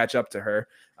quickly catch up to her.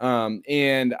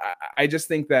 And I just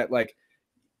think that, like,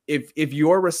 if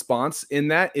your response in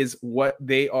that is what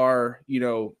they are,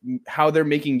 how they're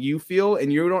making you feel,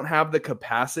 and you don't have the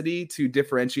capacity to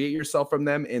differentiate yourself from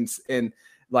them and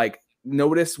like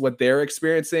notice what they're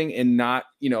experiencing and not,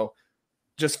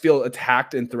 just feel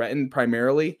attacked and threatened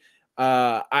primarily.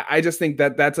 I just think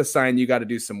that that's a sign you got to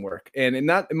do some work, and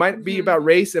it might be about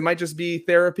race. It might just be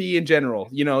therapy in general,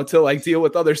 to like deal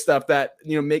with other stuff that,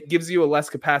 gives you a less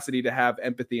capacity to have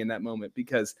empathy in that moment.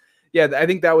 Because yeah, I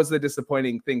think that was the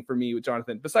disappointing thing for me with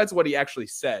Jonathan, besides what he actually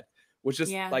said, was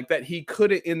just like that he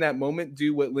couldn't in that moment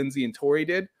do what Lindsay and Tori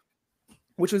did,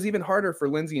 which was even harder for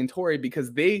Lindsay and Tori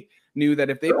because they knew that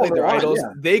if they played their idols,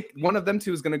 one of them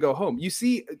two is going to go home. You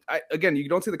see, again, you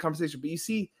don't see the conversation, but you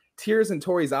see tears in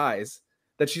Tori's eyes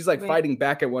that she's like fighting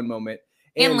back at one moment.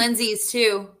 And Lindsay's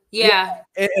too. Yeah.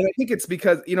 And I think it's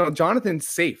because, Jonathan's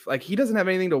safe. Like he doesn't have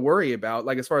anything to worry about,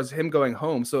 like as far as him going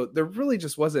home. So there really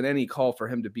just wasn't any call for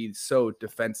him to be so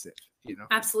defensive,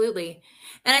 Absolutely.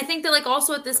 And I think that like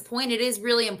also at this point, it is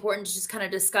really important to just kind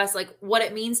of discuss like what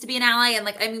it means to be an ally. And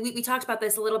like, I mean, we talked about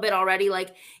this a little bit already,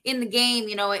 like in the game,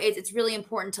 it's really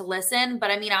important to listen, but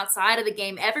I mean, outside of the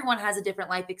game, everyone has a different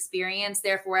life experience.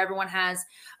 Therefore, everyone has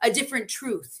a different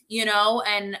truth,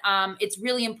 and it's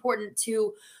really important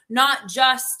to not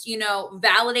just,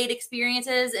 validate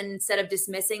experiences instead of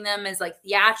dismissing them as like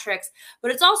theatrics,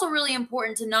 but it's also really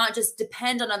important to not just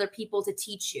depend on other people to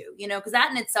teach you, because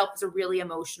that in itself is a really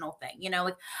emotional thing.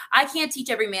 Like I can't teach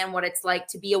every man what it's like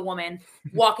to be a woman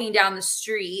walking down the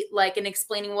street, like, and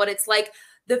explaining what it's like.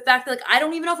 The fact that like, I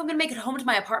don't even know if I'm going to make it home to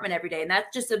my apartment every day. And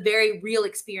that's just a very real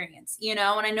experience, and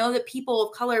I know that people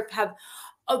of color have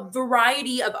a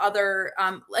variety of other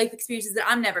life experiences that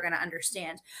I'm never going to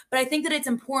understand. But I think that it's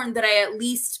important that I at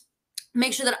least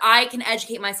make sure that I can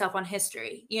educate myself on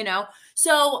history,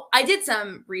 So I did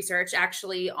some research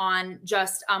actually on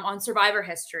just on Survivor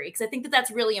history, because I think that that's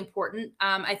really important.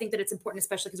 I think that it's important,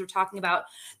 especially because we're talking about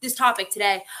this topic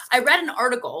today. I read an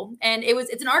article, and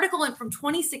it's an article from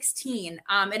 2016,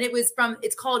 and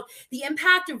it's called "The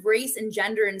Impact of Race and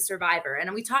Gender in Survivor."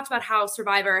 And we talked about how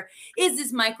Survivor is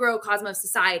this microcosm of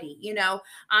society.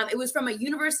 It was from a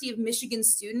University of Michigan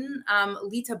student,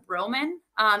 Lita Broman.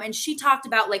 And she talked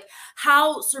about like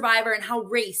how Survivor and how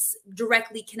race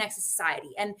directly connects to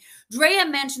society. And Drea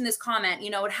mentioned this comment,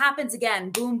 it happens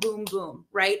again, boom, boom, boom,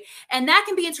 right? And that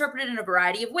can be interpreted in a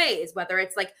variety of ways, whether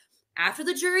it's like after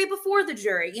the jury, before the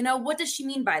jury, what does she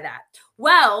mean by that?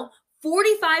 Well,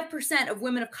 45% of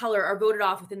women of color are voted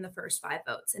off within the first 5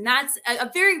 votes. And that's a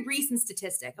very recent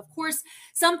statistic. Of course,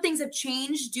 some things have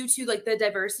changed due to like the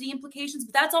diversity implications,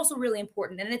 but that's also really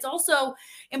important. And it's also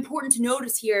important to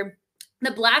notice here, the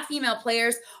Black female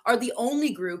players are the only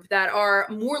group that are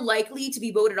more likely to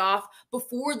be voted off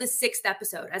before the 6th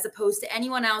episode, as opposed to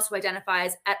anyone else who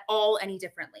identifies at all any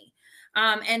differently.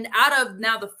 And out of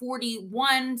now the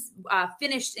 41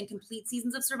 finished and complete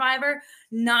seasons of Survivor,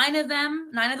 9 of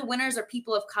the winners are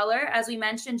people of color, as we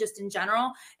mentioned, just in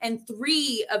general, and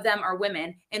 3 of them are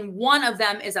women, and 1 of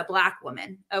them is a Black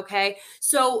woman. Okay,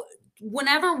 so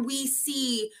whenever we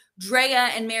see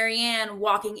Drea and Marianne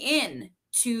walking in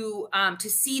to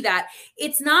see that,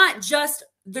 it's not just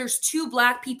there's 2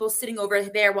 Black people sitting over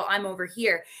there while I'm over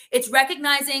here. It's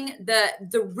recognizing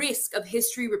the risk of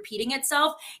history repeating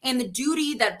itself and the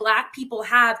duty that Black people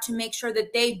have to make sure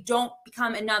that they don't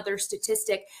become another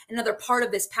statistic, another part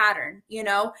of this pattern,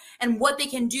 and what they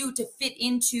can do to fit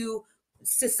into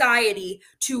society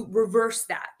to reverse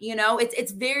that.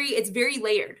 It's very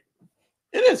layered.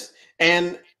 It is.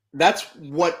 And that's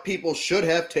what people should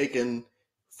have taken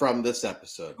from this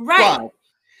episode, right?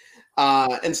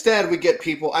 But instead, we get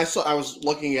people. I was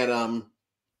looking at I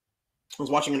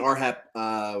was watching an RHAP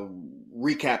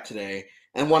recap today,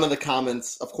 and one of the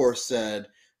comments, of course, said,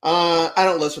 "I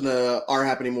don't listen to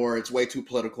RHAP anymore. It's way too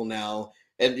political now.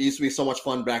 It used to be so much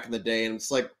fun back in the day." And it's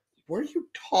like, what are you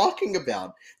talking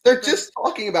about? They're just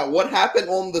talking about what happened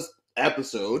on this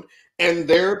episode and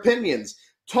their opinions.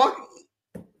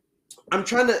 I'm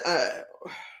trying to.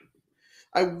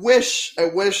 I wish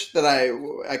that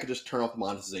I could just turn off the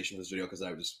monetization of this video, because I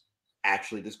would just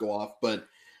actually just go off. But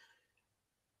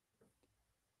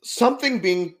something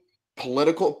being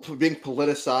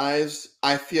politicized,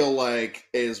 I feel like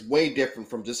is way different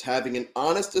from just having an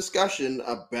honest discussion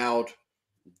about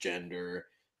gender,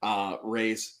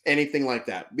 race, anything like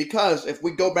that. Because if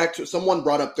we go back to, someone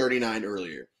brought up 39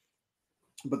 earlier,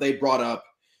 but they brought up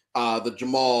the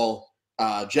Jamal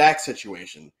Jack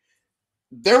situation.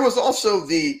 There was also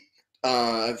the,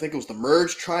 I think it was the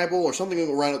Merge Tribal or something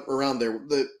around there.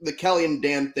 The Kelly and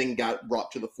Dan thing got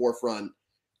brought to the forefront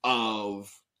of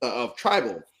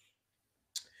Tribal.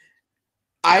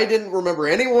 I didn't remember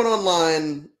anyone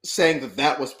online saying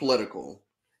that was political.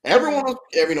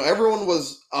 Everyone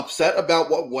was upset about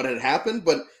what had happened,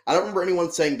 but I don't remember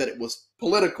anyone saying that it was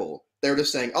political. They were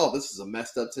just saying, "Oh, this is a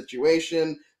messed up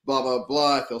situation." Blah blah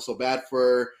blah. I feel so bad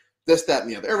for this, that,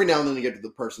 and the other. Every now and then you get to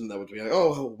the person that would be like,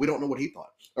 "Oh, we don't know what he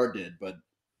thought or did," but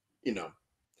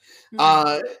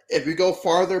if we go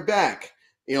farther back,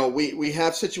 we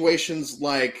have situations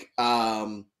like,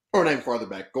 or not even farther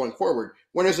back, going forward.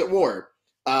 Winners at War.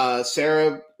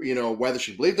 Sarah, whether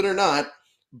she believed it or not,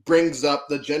 brings up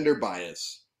the gender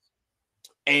bias.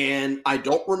 And I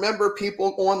don't remember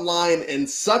people online in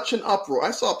such an uproar.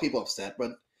 I saw people upset,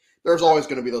 but there's always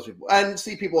going to be those people. I didn't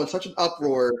see people in such an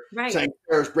uproar saying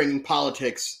Sarah's bringing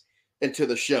politics into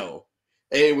the show.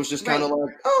 It was just kind of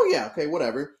like, oh, yeah, okay,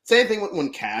 whatever. Same thing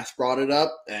when Cass brought it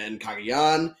up and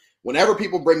Cagayan. Whenever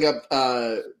people bring up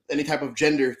any type of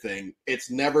gender thing, it's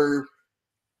never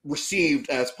received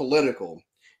as political.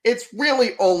 It's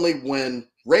really only when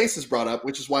race is brought up,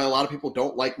 which is why a lot of people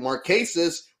don't like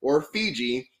Marquesas or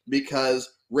Fiji,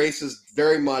 because race is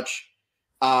very much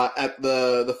at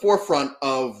the forefront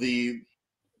of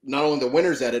not only the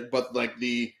Winners Edit, but like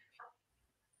the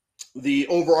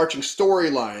overarching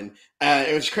storyline.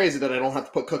 It was crazy that I don't have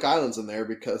to put Cook Islands in there,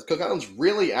 because Cook Islands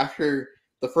really, after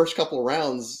the first couple of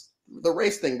rounds, the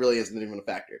race thing really isn't even a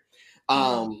factor,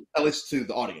 at least to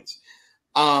the audience.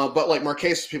 But like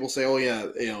Marquesas, people say, oh yeah,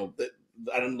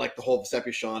 I didn't like the whole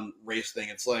Sepichon race thing.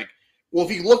 It's like, well,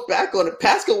 if you look back on it,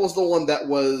 Pascal was the one that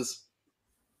was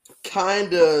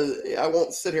kind of, I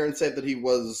won't sit here and say that he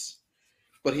was,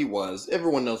 but he was.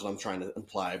 Everyone knows what I'm trying to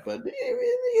imply, but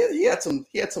he had some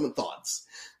thoughts.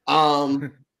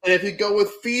 And if you go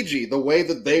with Fiji, the way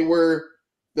that they were,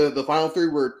 the final three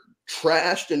were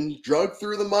trashed and drugged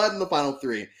through the mud in the final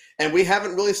three, and we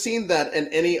haven't really seen that in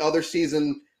any other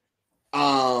season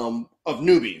of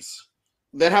newbies.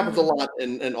 That happens a lot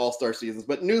in all-star seasons,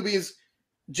 but newbies,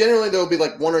 generally there'll be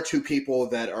like one or two people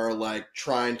that are like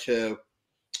trying to,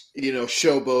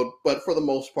 showboat, but for the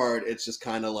most part, it's just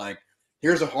kind of like,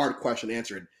 here's a hard question,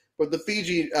 answer it. But the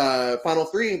Fiji final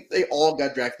three, they all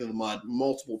got dragged through the mud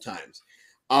multiple times.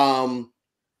 And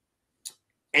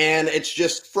it's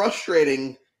just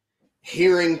frustrating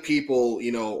hearing people,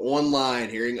 online,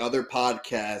 hearing other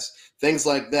podcasts, things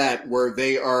like that, where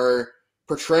they are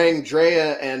portraying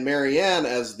Drea and Marianne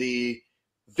as the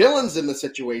villains in the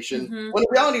situation, when in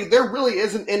reality, there really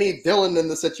isn't any villain in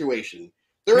the situation.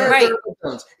 There are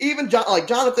villains. Even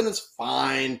Jonathan is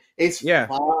fine. It's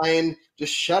fine.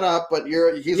 Just shut up. But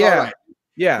he's all right.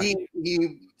 Yeah,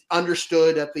 he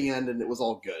understood at the end, and it was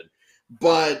all good.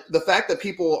 But the fact that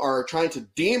people are trying to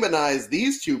demonize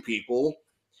these two people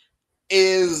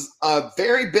is a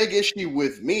very big issue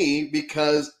with me,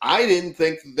 because I didn't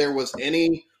think there was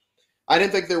any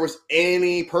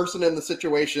person in the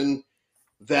situation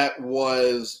that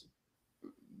was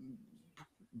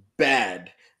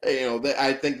bad.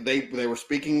 I think they were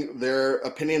speaking their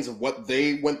opinions of what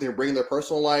they went through, bringing their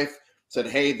personal life, said,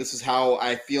 hey, this is how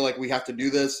I feel like we have to do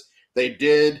this. They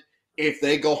did. If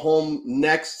they go home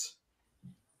next,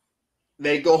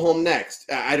 they go home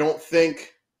next. I don't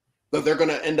think that they're going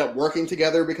to end up working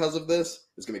together because of this.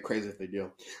 It's going to be crazy if they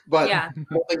do. But I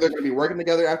don't think they're going to be working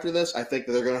together after this. I think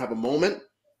that they're going to have a moment.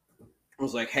 It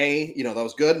was like, hey, that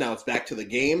was good. Now it's back to the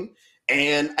game.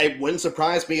 And it wouldn't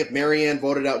surprise me if Marianne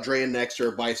voted out Drea next,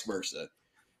 or vice versa.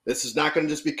 This is not going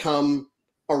to just become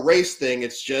a race thing.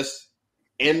 It's just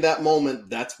in that moment,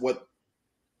 that's what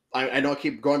I know I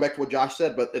keep going back to what Josh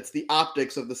said, but it's the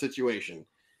optics of the situation.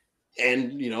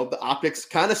 And, the optics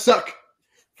kind of suck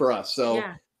for us. So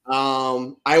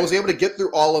I was able to get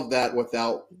through all of that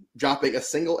without dropping a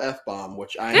single F-bomb,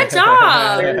 which I Good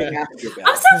job.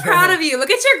 I'm so proud of you. Look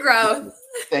at your growth.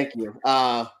 Thank you.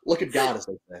 Look at God, as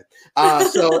they say. I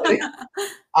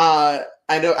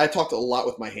know I talked a lot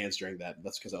with my hands during that.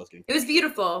 That's because I was getting. It was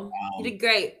beautiful. You did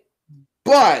great.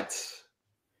 But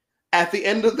at the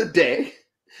end of the day,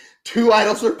 2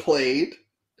 idols are played.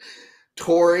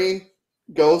 Tori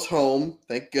goes home,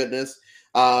 thank goodness.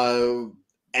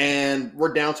 And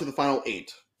we're down to the final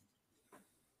 8.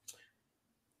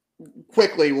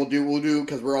 Quickly, we'll do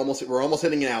because we're almost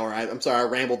hitting an hour. I'm sorry, I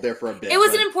rambled there for a bit. It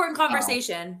was an important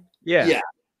conversation. Yeah.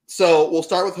 So we'll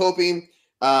start with Hopi,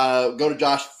 go to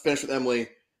Josh, finish with Emily.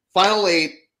 Final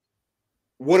 8.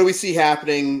 What do we see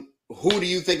happening? Who do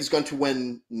you think is going to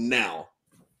win now?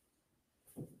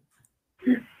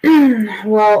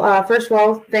 Well, first of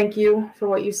all, thank you for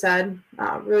what you said.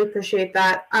 Really appreciate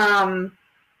that. I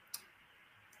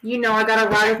got to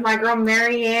ride with my girl,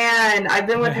 Marianne. I've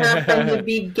been with her from the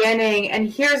beginning. And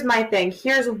here's my thing.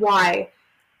 Here's why.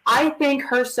 I think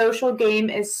her social game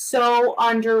is so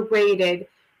underrated.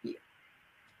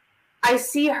 I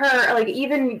see her, like,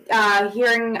 even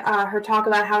hearing her talk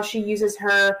about how she uses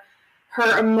her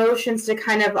emotions to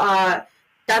kind of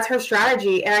that's her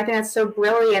strategy, and I think that's so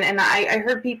brilliant. And I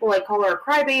heard people like call her a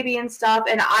crybaby and stuff,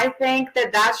 and I think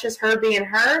that that's just her being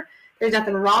her. There's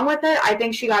nothing wrong with it. I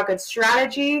think she got good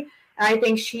strategy, and I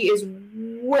think she is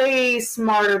way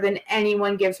smarter than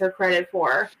anyone gives her credit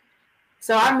for.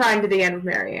 So I'm riding to the end with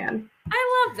Maryanne.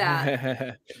 I love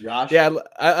that. Josh? Yeah,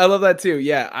 I love that too.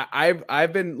 Yeah,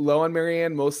 I've been low on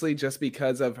Maryanne mostly just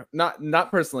because of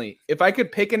not personally. If I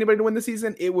could pick anybody to win the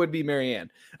season, it would be Maryanne.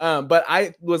 But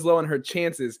I was low on her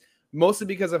chances mostly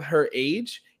because of her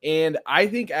age. And I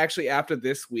think actually after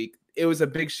this week, it was a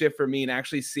big shift for me in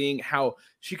actually seeing how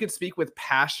she could speak with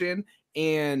passion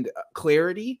and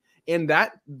clarity. And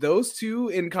that those two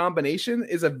in combination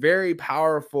is a very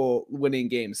powerful winning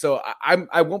game. So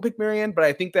I won't pick Maryanne, but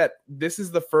I think that this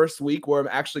is the first week where I'm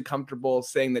actually comfortable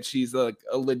saying that she's a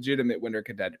legitimate winner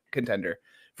contender.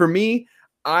 For me,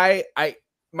 my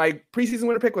preseason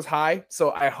winner pick was Hai,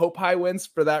 so I hope Hai wins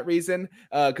for that reason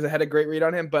because I had a great read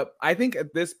on him. But I think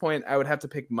at this point I would have to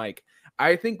pick Mike.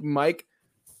 I think Mike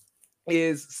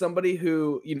is somebody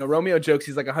who, Romeo jokes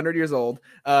he's like 100 years old,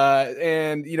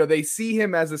 and they see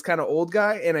him as this kind of old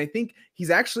guy, and I think he's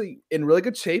actually in really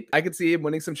good shape. I could see him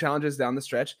winning some challenges down the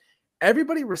stretch.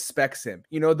 Everybody respects him.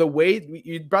 The way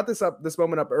you brought this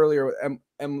moment up earlier,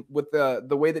 and with the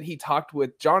way that he talked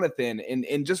with Jonathan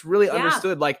and just really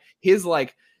understood like his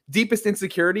like deepest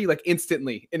insecurity like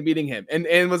instantly in meeting him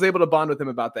and was able to bond with him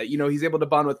about that. He's able to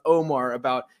bond with Omar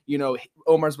about,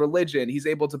 Omar's religion. He's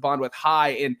able to bond with Hai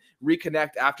and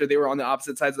reconnect after they were on the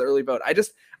opposite sides of the early vote.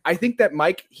 I think that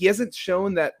Mike, he hasn't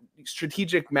shown that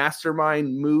strategic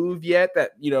mastermind move yet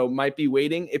that, might be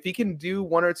waiting. If he can do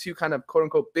one or two kind of quote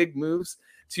unquote big moves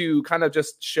to kind of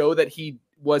just show that he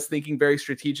was thinking very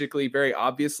strategically, very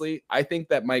obviously, I think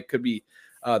that Mike could be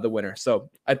the winner. So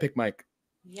I'd pick Mike.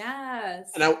 Yes.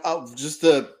 And I'll just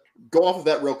to go off of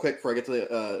that real quick before I get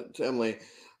to Emily.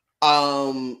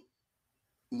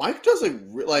 Mike does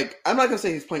I'm not gonna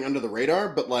say he's playing under the radar,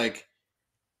 but like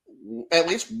at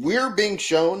least we're being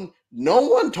shown. No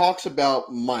one talks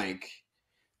about Mike,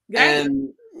 and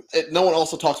no one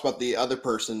also talks about the other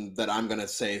person that I'm gonna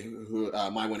say who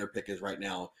my winner pick is right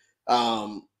now.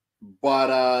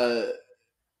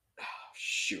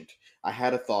 Shoot, I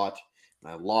had a thought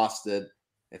and I lost it.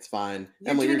 It's fine.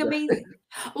 You're doing amazing.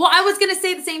 Well, I was going to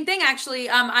say the same thing, actually.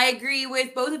 I agree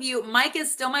with both of you. Mike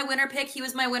is still my winner pick. He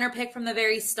was my winner pick from the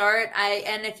very start.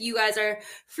 And if you guys are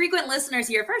frequent listeners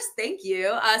here, first, thank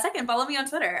you. Second, follow me on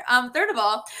Twitter. Third of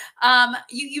all,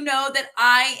 you know that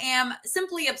I am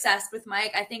simply obsessed with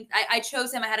Mike. I think I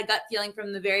chose him. I had a gut feeling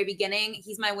from the very beginning.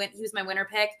 He was my winner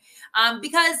pick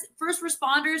because first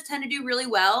responders tend to do really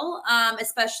well,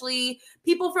 especially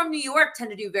people from New York tend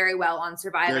to do very well on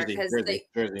Survivor because Jersey.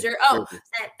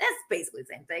 That's basically the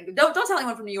same thing. Don't tell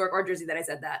anyone from New York or Jersey that I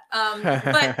said that.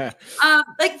 But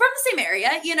like from the same area,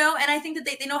 and I think that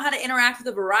they know how to interact with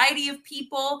a variety of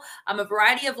people, a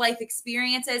variety of life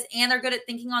experiences, and they're good at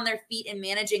thinking on their feet and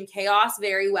managing chaos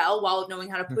very well while knowing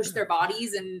how to push their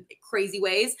bodies in crazy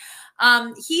ways.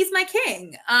 He's my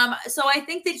king. So I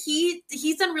think that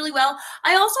he's done really well.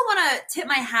 I also want to tip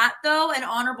my hat though, an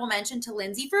honorable mention to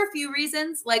Lindsay for a few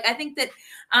reasons. Like I think that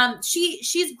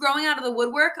she's growing out of the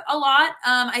woodwork a lot.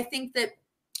 I think that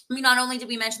not only did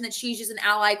we mention that she's just an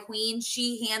ally queen,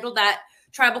 she handled that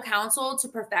tribal council to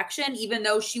perfection, even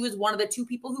though she was one of the two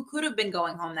people who could have been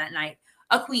going home that night,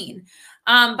 a queen.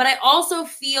 But I also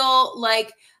feel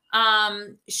like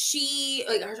she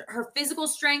her physical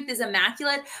strength is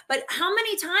immaculate, but how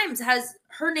many times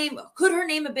could her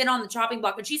name have been on the chopping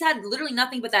block? And she's had literally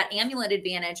nothing but that amulet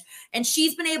advantage, and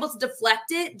she's been able to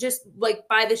deflect it just like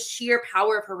by the sheer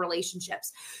power of her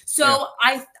relationships. So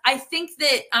yeah. I think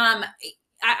that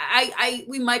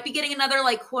we might be getting another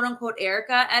like quote unquote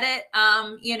Erica edit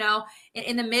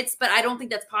in the midst, but I don't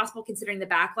think that's possible considering the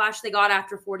backlash they got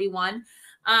after 41.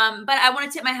 But I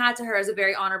want to tip my hat to her as a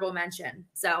very honorable mention.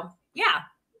 So yeah.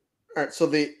 All right. So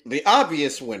the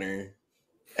obvious winner,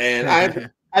 and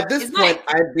at this point,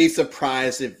 I'd be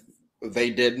surprised if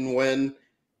they didn't win,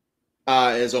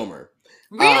 is Omar.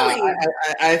 Really?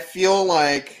 I feel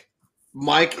like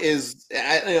Mike is,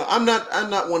 I'm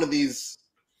not one of these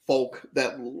folk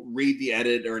that read the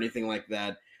edit or anything like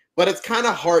that, but it's kind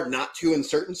of hard not to in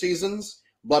certain seasons,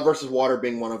 Blood versus Water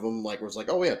being one of them, like where it's like,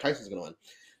 oh yeah, Tyson's going to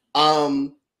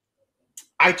win.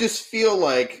 I just feel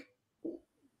like,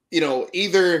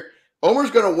 either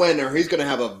Omar's going to win or he's going to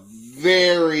have a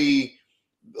very,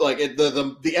 like,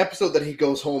 the episode that he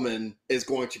goes home in is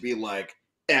going to be, like,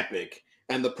 epic.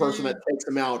 And the person that takes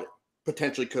him out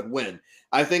potentially could win.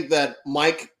 I think that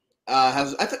Mike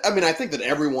has. I think that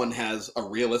everyone has a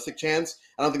realistic chance.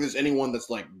 I don't think there's anyone that's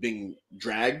like being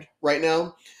dragged right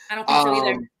now. I don't think so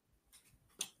either.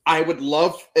 I would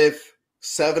love if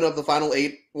 7 of the final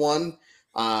 8 won.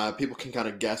 People can kind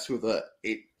of guess who the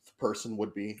 8th person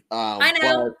would be. I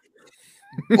know.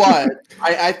 But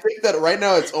I think that right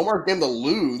now it's Omar's game to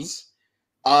lose.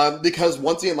 Because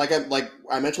once again, like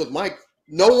I mentioned with Mike,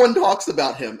 no one talks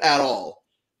about him at all.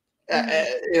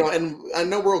 Mm-hmm. And I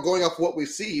know we're going off what we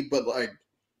see, but like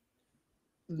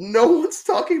no one's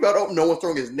talking about no one's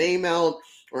throwing his name out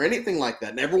or anything like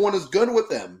that. And everyone is good with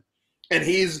him. And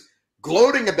he's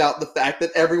gloating about the fact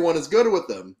that everyone is good with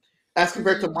them. As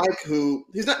compared to Mike,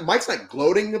 Mike's not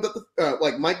gloating about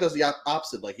like Mike does the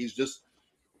opposite. Like he's just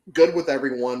good with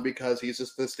everyone because he's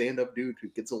just the stand-up dude who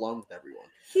gets along with everyone.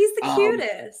 He's the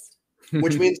cutest.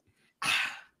 Which means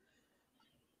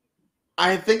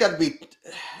I think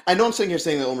I know I'm sitting here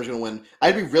saying that Omar's going to win.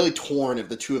 I'd be really torn if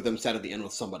the two of them sat at the end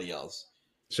with somebody else.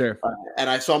 Sure.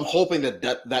 So I'm hoping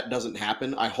that doesn't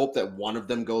happen. I hope that one of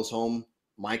them goes home.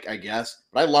 Mike, I guess.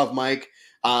 But I love Mike.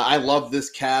 I love this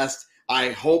cast.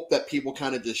 I hope that people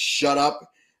kind of just shut up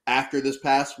after this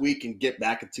past week and get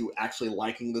back into actually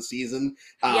liking the season.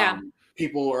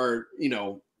 People are,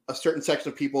 a certain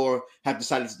section of people have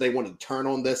decided that they want to turn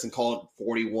on this and call it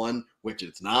 41, which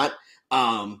it's not.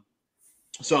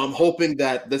 So I'm hoping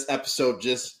that this episode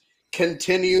just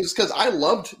continues because I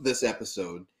loved this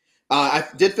episode. I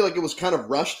did feel like it was kind of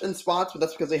rushed in spots, but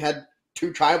that's because they had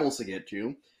 2 tribals to get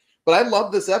to. But I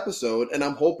love this episode, and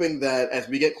I'm hoping that as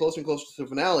we get closer and closer to the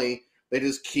finale, they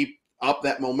just keep up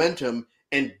that momentum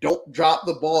and don't drop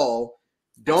the ball.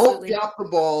 Don't drop the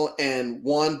ball and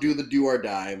 1, do the do or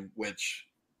die,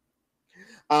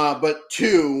 but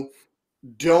 2,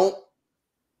 don't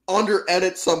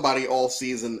under-edit somebody all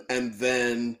season and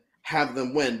then have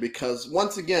them win because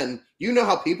once again, you know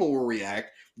how people will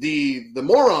react. The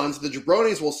morons, the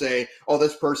jabronis will say, oh,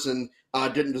 this person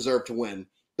didn't deserve to win.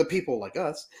 The people like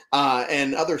us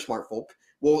and other smart folk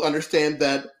will understand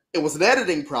that it was an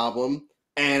editing problem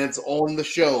and it's on the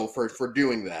show for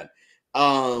doing that.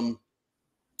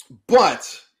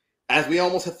 But as we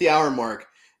almost hit the hour mark,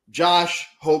 Josh,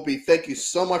 Hopi, thank you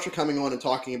so much for coming on and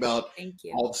talking about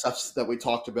all the stuff that we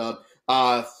talked about.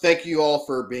 Thank you all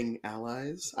for being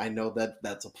allies. I know that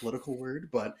that's a political word,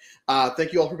 but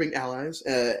thank you all for being allies.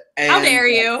 How dare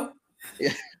you?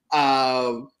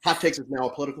 Hot Takes is now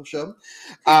a political show.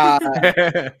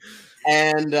 I'm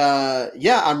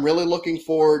really looking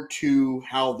forward to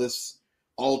how this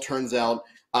all turns out.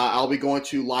 I'll be going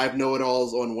to live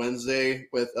know-it-alls on Wednesday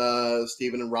with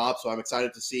Steven and Rob, so I'm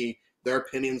excited to see their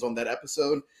opinions on that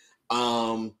episode.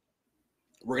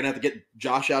 We're gonna have to get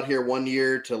Josh out here one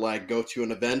year to like go to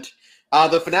an event.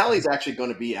 The finale is actually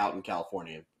going to be out in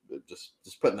California. Just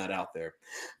putting that out there.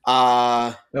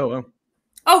 Oh,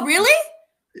 really?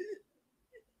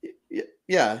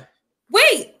 Yeah.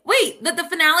 Wait. The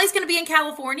finale is going to be in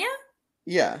California?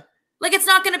 Yeah. Like it's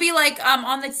not going to be like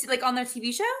on their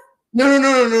TV show? No.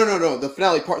 The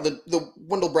finale part, the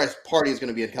Wendell Bryce party is going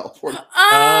to be in California.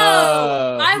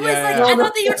 I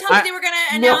thought that you were telling me they were going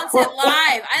to announce it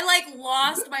live. I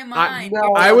lost my mind.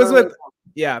 I was with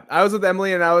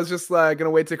Emily, and I was just gonna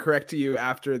wait to correct you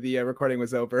after the recording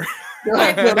was over.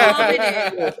 I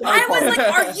was like,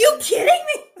 "Are you kidding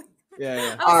me?"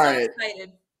 Yeah. I was so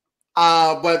excited.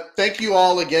 But thank you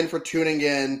all again for tuning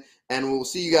in, and we'll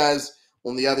see you guys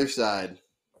on the other side.